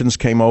of Russians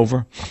came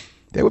over.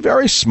 They were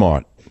very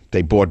smart.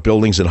 They bought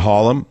buildings in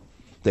Harlem.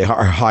 They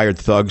hired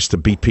thugs to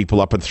beat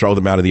people up and throw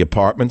them out of the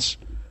apartments.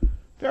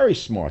 Very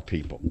smart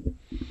people.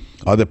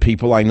 Other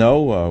people I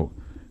know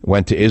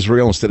went to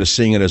Israel. Instead of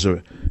seeing it as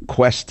a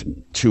quest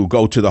to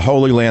go to the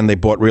Holy Land, they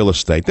bought real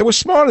estate. They were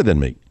smarter than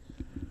me.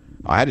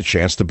 I had a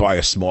chance to buy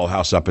a small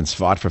house up in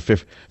Svat for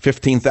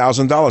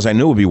 $15,000. I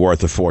knew it would be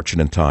worth a fortune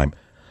in time.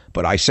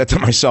 But I said to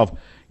myself,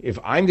 if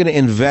I'm going to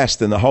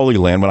invest in the Holy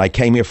Land when I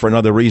came here for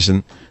another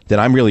reason, then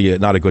I'm really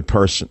not a good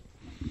person.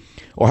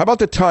 Or how about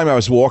the time I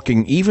was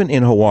walking, even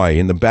in Hawaii,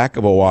 in the back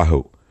of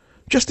Oahu,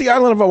 Just the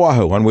island of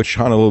Oahu on which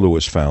Honolulu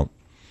was found.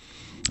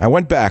 I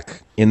went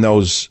back in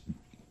those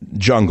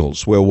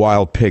jungles where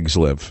wild pigs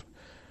live.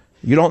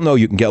 You don't know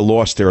you can get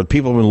lost there.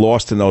 People have been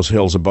lost in those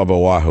hills above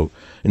Oahu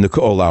in the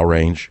Ko'olau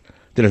Range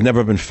that have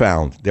never been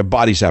found. Their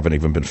bodies haven't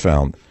even been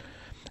found.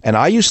 And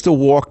I used to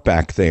walk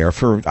back there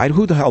for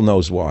who the hell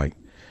knows why.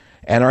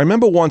 And I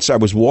remember once I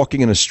was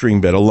walking in a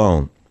stream bed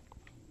alone,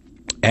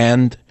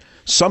 and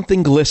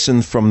something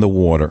glistened from the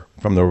water,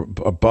 from the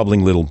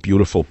bubbling little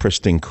beautiful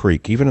pristine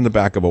creek, even in the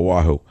back of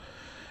Oahu.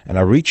 And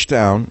I reached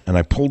down and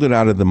I pulled it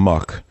out of the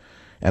muck,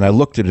 and I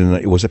looked at it, and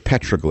it was a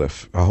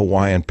petroglyph, a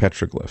Hawaiian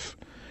petroglyph.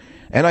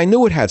 And I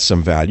knew it had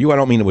some value. I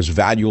don't mean it was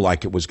value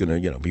like it was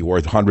going to, be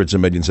worth hundreds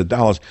of millions of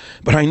dollars,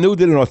 but I knew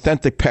that an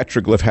authentic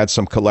petroglyph had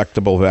some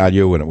collectible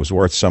value and it was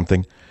worth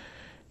something.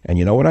 And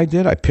you know what I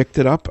did? I picked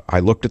it up. I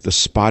looked at the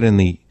spot in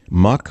the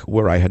muck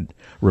where I had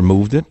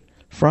removed it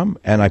from,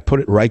 and I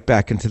put it right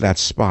back into that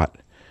spot.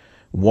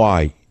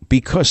 Why?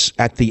 Because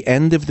at the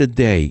end of the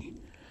day,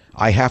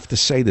 I have to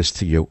say this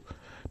to you,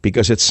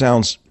 because it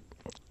sounds,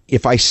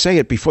 if I say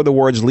it before the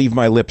words leave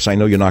my lips, I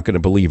know you're not going to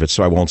believe it,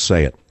 so I won't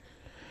say it.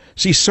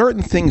 See,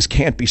 certain things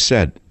can't be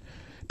said,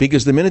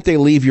 because the minute they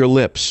leave your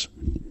lips,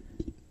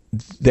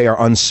 they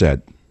are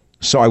unsaid.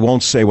 So I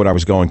won't say what I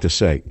was going to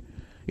say.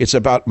 It's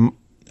about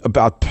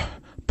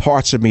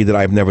parts of me that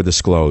I've never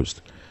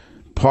disclosed,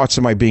 parts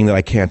of my being that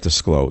I can't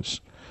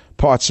disclose,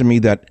 parts of me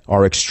that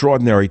are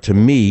extraordinary to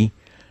me,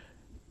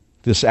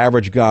 this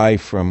average guy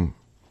from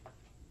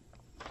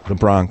the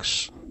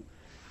Bronx.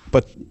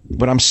 But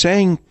what I'm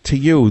saying to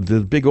you, the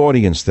big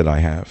audience that I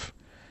have,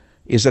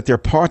 is that there are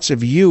parts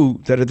of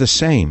you that are the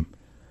same,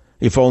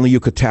 if only you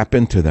could tap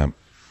into them.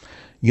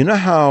 You know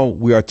how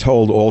we are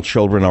told all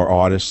children are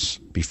artists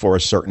before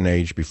a certain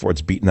age, before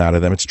it's beaten out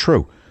of them? It's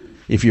true.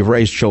 If you've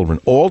raised children,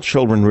 all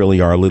children really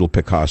are little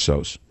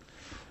Picassos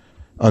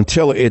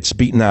until it's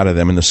beaten out of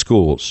them in the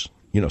schools.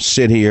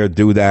 Sit here,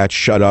 do that,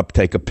 shut up,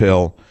 take a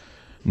pill.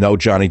 No,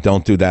 Johnny,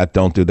 don't do that,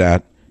 don't do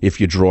that. If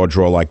you draw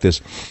like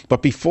this.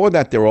 But before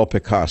that, they're all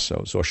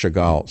Picassos or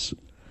Chagalls.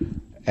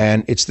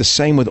 And it's the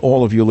same with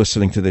all of you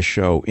listening to this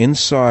show.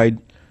 Inside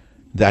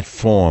that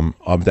form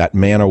of that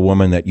man or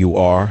woman that you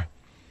are,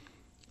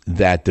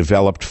 that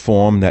developed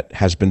form that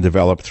has been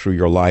developed through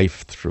your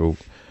life, through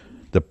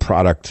the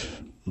product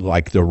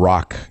like the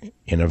rock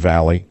in a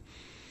valley,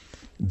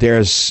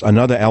 there's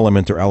another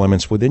element or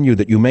elements within you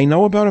that you may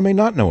know about or may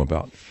not know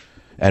about.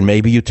 And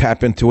maybe you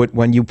tap into it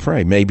when you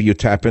pray. Maybe you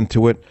tap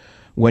into it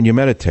when you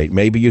meditate.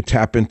 Maybe you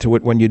tap into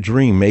it when you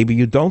dream. Maybe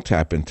you don't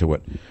tap into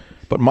it.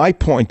 But my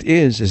point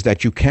is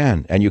that you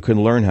can, and you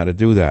can learn how to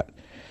do that.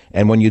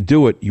 And when you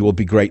do it, you will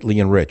be greatly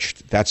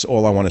enriched. That's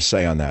all I want to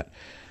say on that.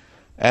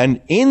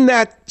 And in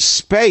that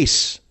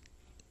space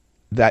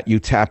that you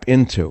tap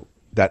into,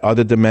 that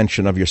other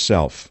dimension of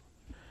yourself,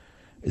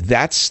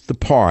 that's the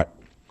part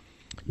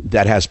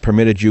that has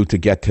permitted you to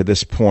get to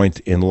this point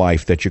in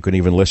life that you can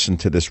even listen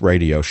to this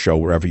radio show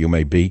wherever you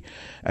may be,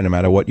 and no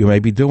matter what you may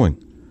be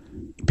doing.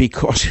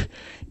 Because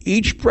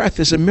each breath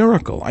is a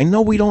miracle. I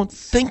know we don't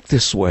think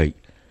this way,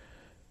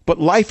 but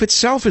life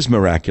itself is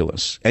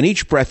miraculous, and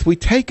each breath we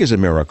take is a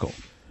miracle.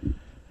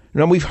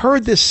 We've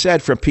heard this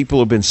said from people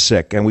who have been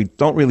sick, and we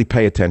don't really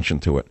pay attention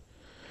to it.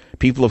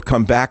 People have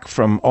come back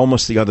from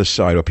almost the other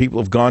side, or people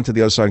have gone to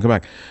the other side and come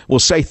back. We'll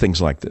say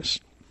things like this.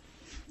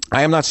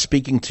 I am not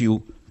speaking to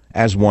you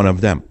as one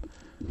of them,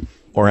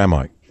 or am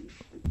I?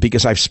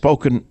 Because I've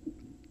spoken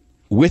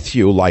with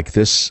you like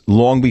this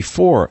long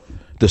before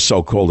the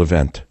so-called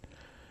event.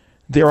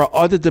 There are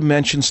other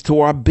dimensions to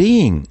our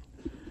being.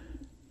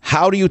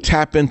 How do you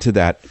tap into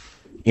that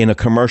in a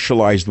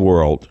commercialized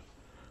world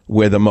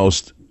where the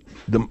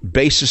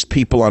basest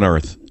people on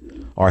earth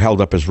are held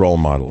up as role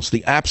models?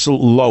 The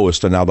absolute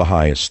lowest are now the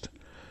highest.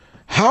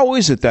 How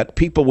is it that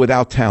people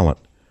without talent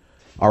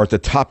are at the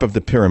top of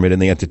the pyramid in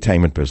the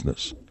entertainment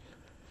business?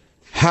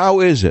 How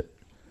is it?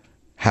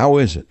 How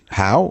is it?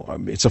 How?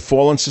 It's a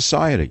fallen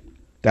society.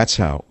 That's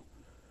how.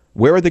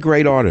 Where are the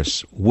great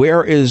artists?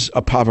 Where is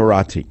a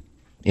Pavarotti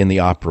in the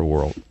opera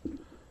world?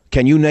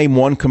 Can you name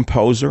one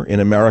composer in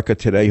America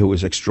today who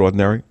is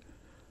extraordinary?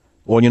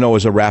 All you know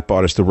is a rap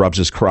artist who rubs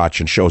his crotch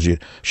and shows you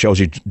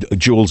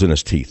jewels in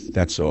his teeth.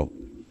 That's all.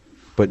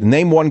 But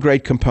name one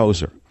great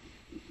composer.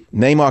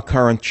 Name our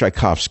current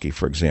Tchaikovsky,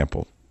 for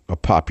example. A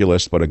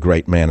populist, but a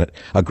great man,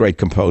 a great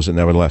composer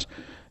nevertheless.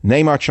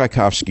 Name our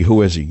Tchaikovsky.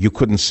 Who is he? You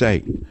couldn't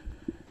say.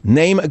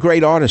 Name a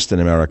great artist in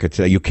America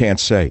today. You can't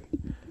say.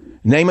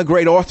 Name a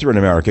great author in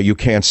America. You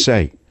can't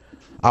say.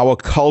 Our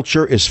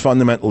culture is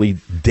fundamentally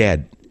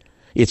dead.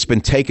 It's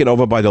been taken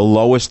over by the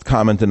lowest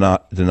common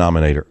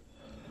denominator.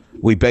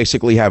 We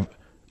basically have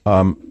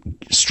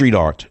street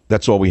art.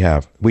 That's all we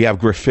have. We have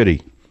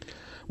graffiti.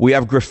 We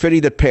have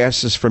graffiti that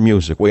passes for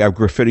music. We have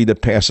graffiti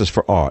that passes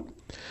for art.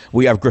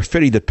 We have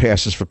graffiti that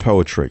passes for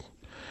poetry.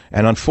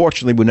 And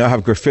unfortunately, we now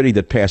have graffiti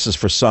that passes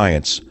for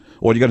science.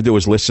 All you got to do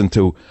is listen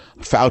to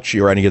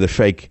Fauci or any of the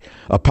fake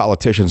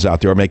politicians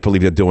out there or make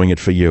believe they're doing it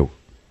for you.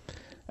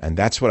 And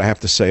that's what I have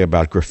to say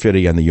about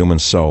graffiti and the human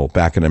soul.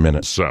 Back in a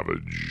minute.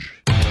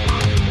 Savage.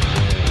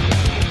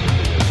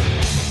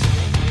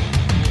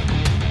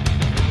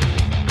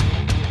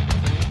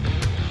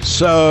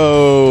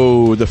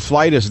 So the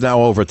flight is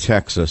now over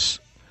Texas.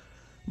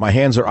 My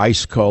hands are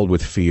ice cold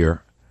with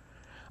fear.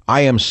 I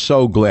am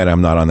so glad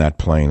I'm not on that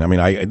plane. I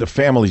mean, the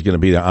family's going to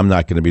be there. I'm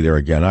not going to be there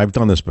again. I've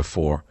done this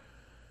before.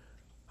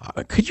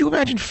 Could you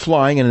imagine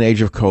flying in an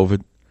age of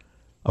COVID?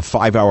 A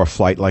 5-hour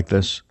flight like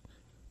this?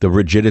 The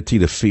rigidity,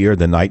 the fear,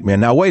 the nightmare.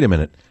 Now, wait a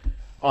minute.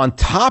 On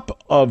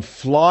top of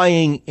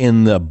flying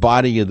in the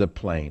body of the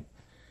plane,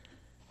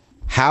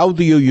 how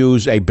do you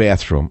use a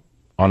bathroom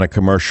on a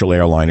commercial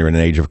airliner in an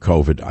age of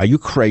COVID? Are you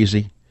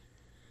crazy?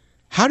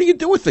 How do you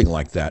do a thing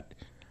like that?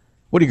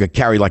 What, are you going to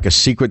carry like a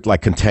secret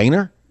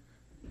container?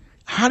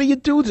 How do you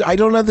do this? I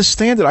don't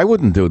understand it. I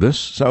wouldn't do this.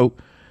 So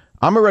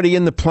I'm already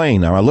in the plane.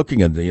 Now I'm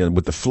looking at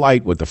with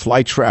the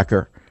flight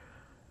tracker.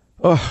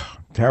 Oh,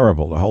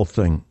 terrible, the whole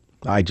thing.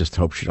 I just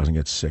hope she doesn't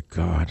get sick.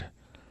 God.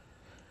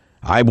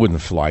 I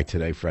wouldn't fly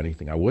today for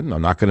anything. I wouldn't.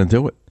 I'm not going to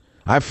do it.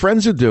 I have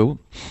friends who do.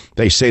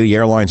 They say the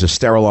airlines are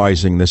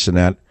sterilizing this and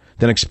that.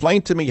 Then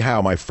explain to me how.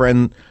 My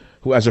friend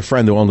who has a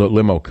friend who owned a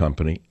limo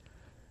company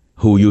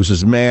who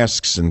uses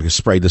masks and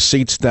sprayed the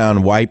seats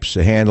down, wipes,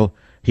 a handle.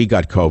 He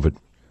got COVID.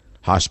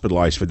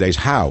 Hospitalized for days.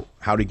 How?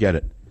 How'd he get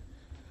it?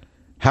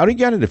 How'd he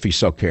get it if he's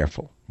so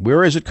careful?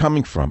 Where is it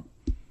coming from?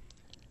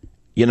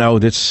 You know,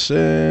 this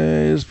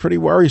is pretty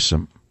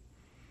worrisome.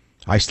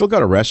 I still go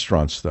to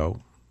restaurants,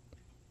 though.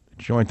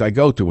 The joint I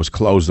go to was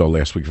closed, though,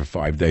 last week for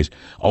 5 days.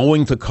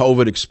 Owing to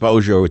COVID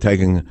exposure, we're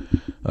taking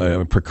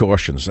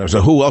precautions.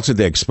 So who else did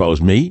they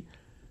expose? Me?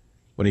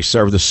 When he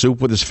served the soup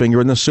with his finger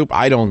in the soup?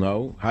 I don't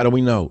know. How do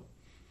we know?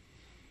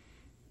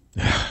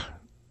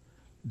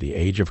 The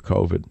age of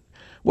COVID.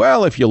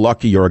 Well, if you're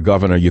lucky, you're a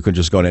governor, you can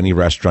just go to any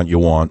restaurant you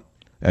want,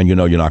 and you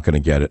know you're not going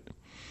to get it.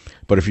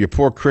 But if you're a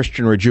poor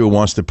Christian or a Jew who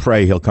wants to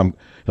pray,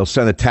 he'll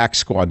send a tax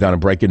squad down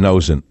and break your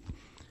nose in.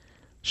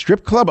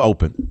 Strip club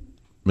open.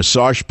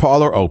 Massage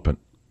parlor open.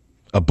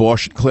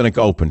 Abortion clinic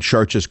open.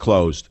 Churches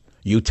closed.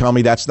 You tell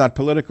me that's not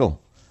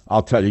political.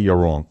 I'll tell you you're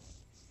wrong.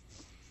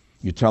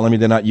 You telling me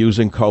they're not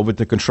using COVID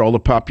to control the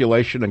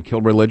population and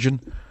kill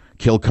religion,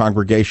 kill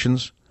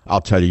congregations?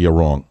 I'll tell you you're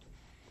wrong.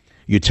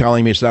 You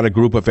telling me it's not a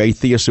group of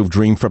atheists who've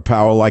dreamed for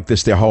power like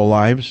this their whole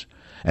lives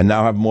and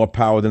now have more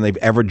power than they've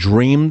ever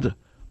dreamed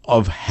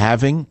of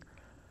having?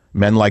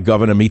 Men like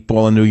Governor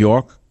Meatball in New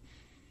York?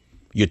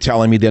 You're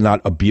telling me they're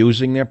not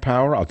abusing their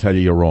power? I'll tell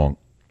you you're wrong.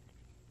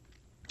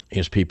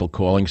 Here's people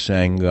calling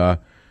saying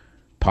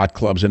pot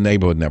clubs in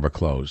neighborhood never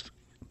closed.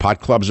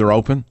 Pot clubs are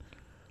open,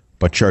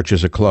 but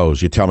churches are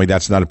closed. You tell me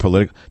that's not a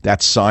political,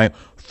 that's science.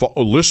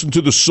 Listen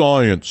to the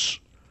science.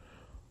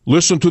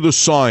 Listen to the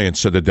science,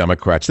 said the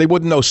Democrats. They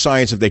wouldn't know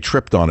science if they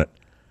tripped on it.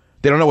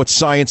 They don't know what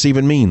science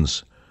even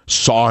means.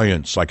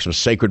 Science, like some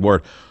sacred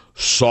word.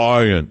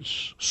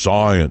 Science,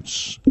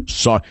 science,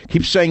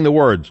 keep saying the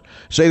words.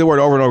 Say the word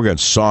over and over again.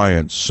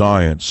 Science,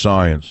 science,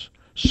 science.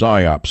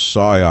 Psyops,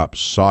 psyops,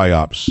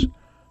 psyops,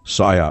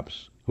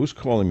 psyops. Who's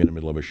calling me in the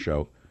middle of a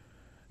show?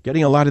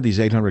 Getting a lot of these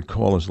 800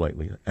 callers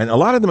lately. And a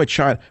lot of them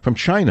are from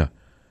China.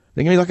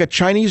 They give me like a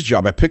Chinese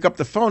job. I pick up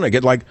the phone. I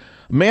get like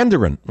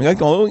Mandarin. I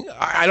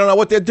don't know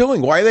what they're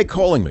doing. Why are they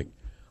calling me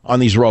on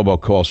these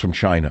robocalls from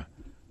China?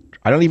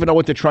 I don't even know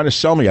what they're trying to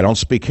sell me. I don't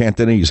speak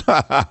Cantonese.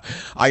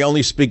 I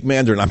only speak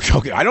Mandarin. I'm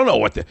joking. I don't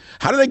know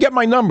how do they get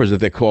my numbers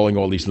if they're calling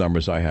all these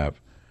numbers I have?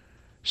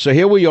 So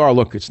here we are.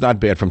 Look, it's not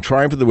bad. From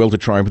triumph of the will to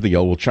triumph of the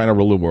ill. Will China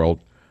rule the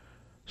world?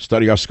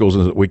 Study our schools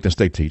and the weakness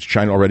they teach.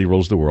 China already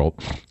rules the world.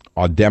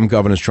 Our Dem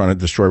governors trying to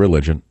destroy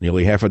religion.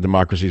 Nearly half of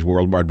democracies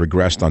worldwide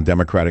regressed on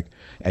democratic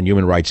and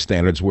human rights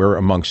standards. We're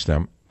amongst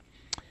them.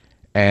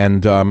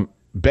 And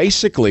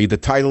basically, the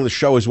title of the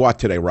show is what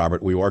today,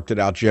 Robert? We worked it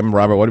out, Jim.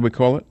 Robert, what do we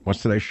call it?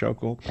 What's today's show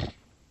called?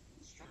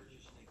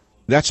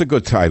 That's a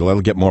good title.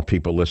 That'll get more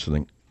people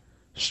listening.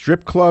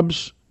 Strip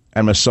clubs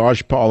and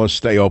massage parlors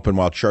stay open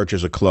while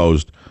churches are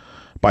closed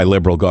by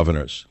liberal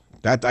governors.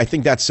 I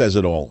think that says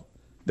it all.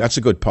 That's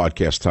a good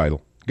podcast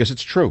title because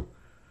it's true.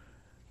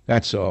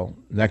 That's all.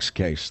 Next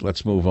case.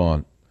 Let's move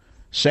on.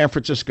 San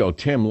Francisco.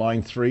 Tim,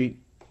 line 3.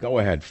 Go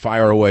ahead.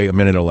 Fire away a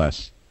minute or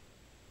less.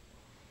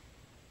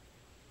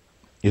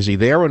 Is he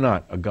there or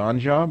not? A gone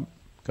job?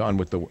 Gone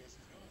with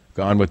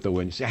the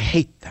wind. See, I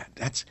hate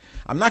that.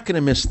 I'm not going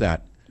to miss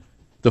that.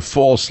 The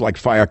false like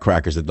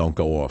firecrackers that don't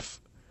go off.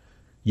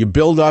 You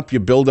build up, you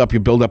build up, you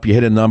build up, you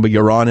hit a number,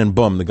 you're on, and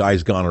boom, the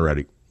guy's gone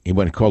already. He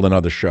went and called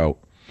another show.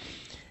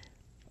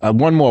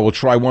 One more. We'll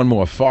try one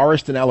more.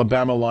 Forrest in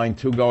Alabama, line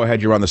 2. Go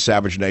ahead. You're on the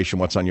Savage Nation.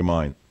 What's on your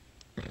mind?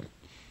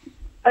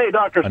 Hey,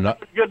 Doctor.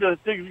 Good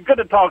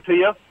to talk to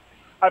you.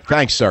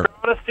 Thanks, sir. Your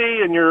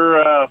honesty and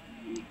your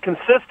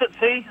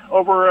consistency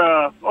over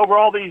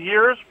all these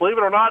years. Believe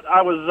it or not,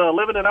 I was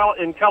living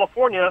in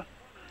California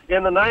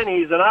in the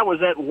 90s, and I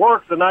was at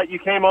work the night you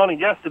came on and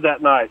guested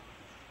that night.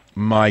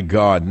 My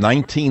God,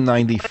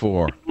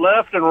 1994.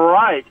 Left and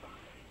right.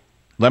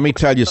 Let me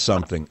tell you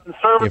something.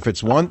 If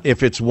it's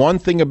one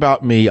thing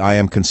about me, I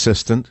am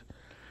consistent.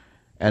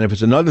 And if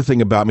it's another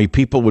thing about me,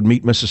 people would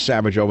meet Mrs.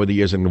 Savage over the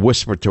years and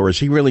whisper to her, is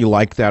he really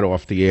like that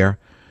off the air?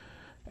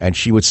 And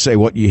she would say,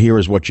 what you hear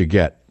is what you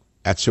get.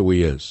 That's who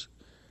he is.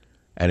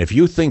 And if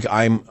you think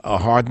I'm a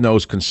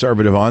hard-nosed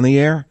conservative on the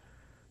air,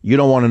 you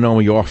don't want to know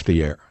me off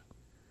the air.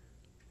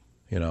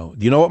 You know,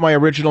 do you know what my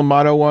original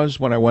motto was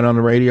when I went on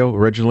the radio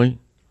originally?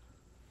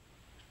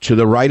 To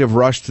the right of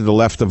Rush, to the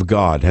left of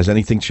God. Has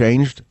anything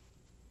changed?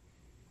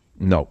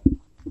 No.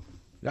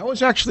 That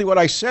was actually what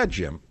I said,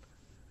 Jim.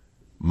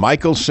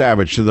 Michael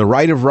Savage, to the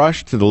right of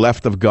Rush, to the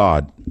left of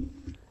God.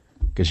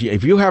 Because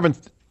if you haven't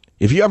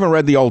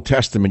read the Old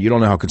Testament, you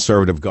don't know how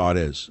conservative God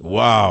is.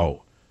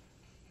 Wow.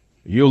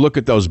 You look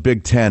at those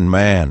Big Ten,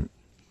 man,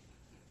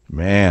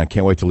 I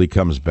can't wait till he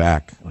comes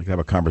back. I'd like to have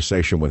a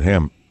conversation with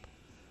him.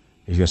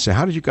 He's going to say,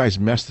 how did you guys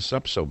mess this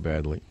up so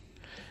badly?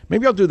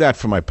 Maybe I'll do that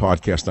for my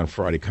podcast on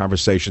Friday,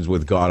 Conversations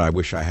with God I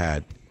Wish I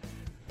Had,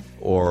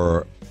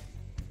 or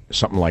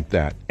something like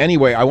that.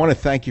 Anyway, I want to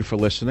thank you for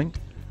listening.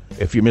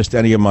 If you missed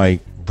any of my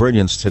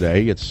brilliance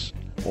today, it's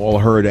all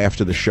heard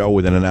after the show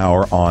within an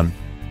hour on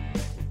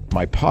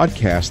my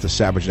podcast, the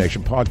Savage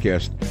Nation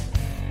Podcast,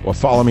 or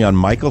follow me on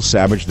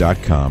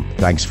michaelsavage.com.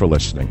 Thanks for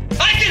listening.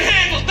 I can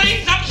handle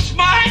things. I'm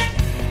smart.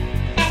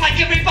 Not like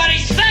everybody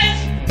says.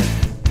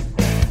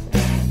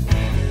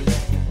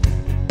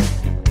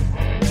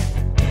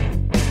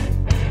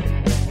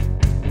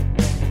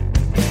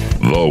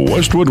 The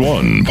Westwood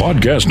One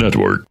Podcast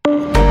Network.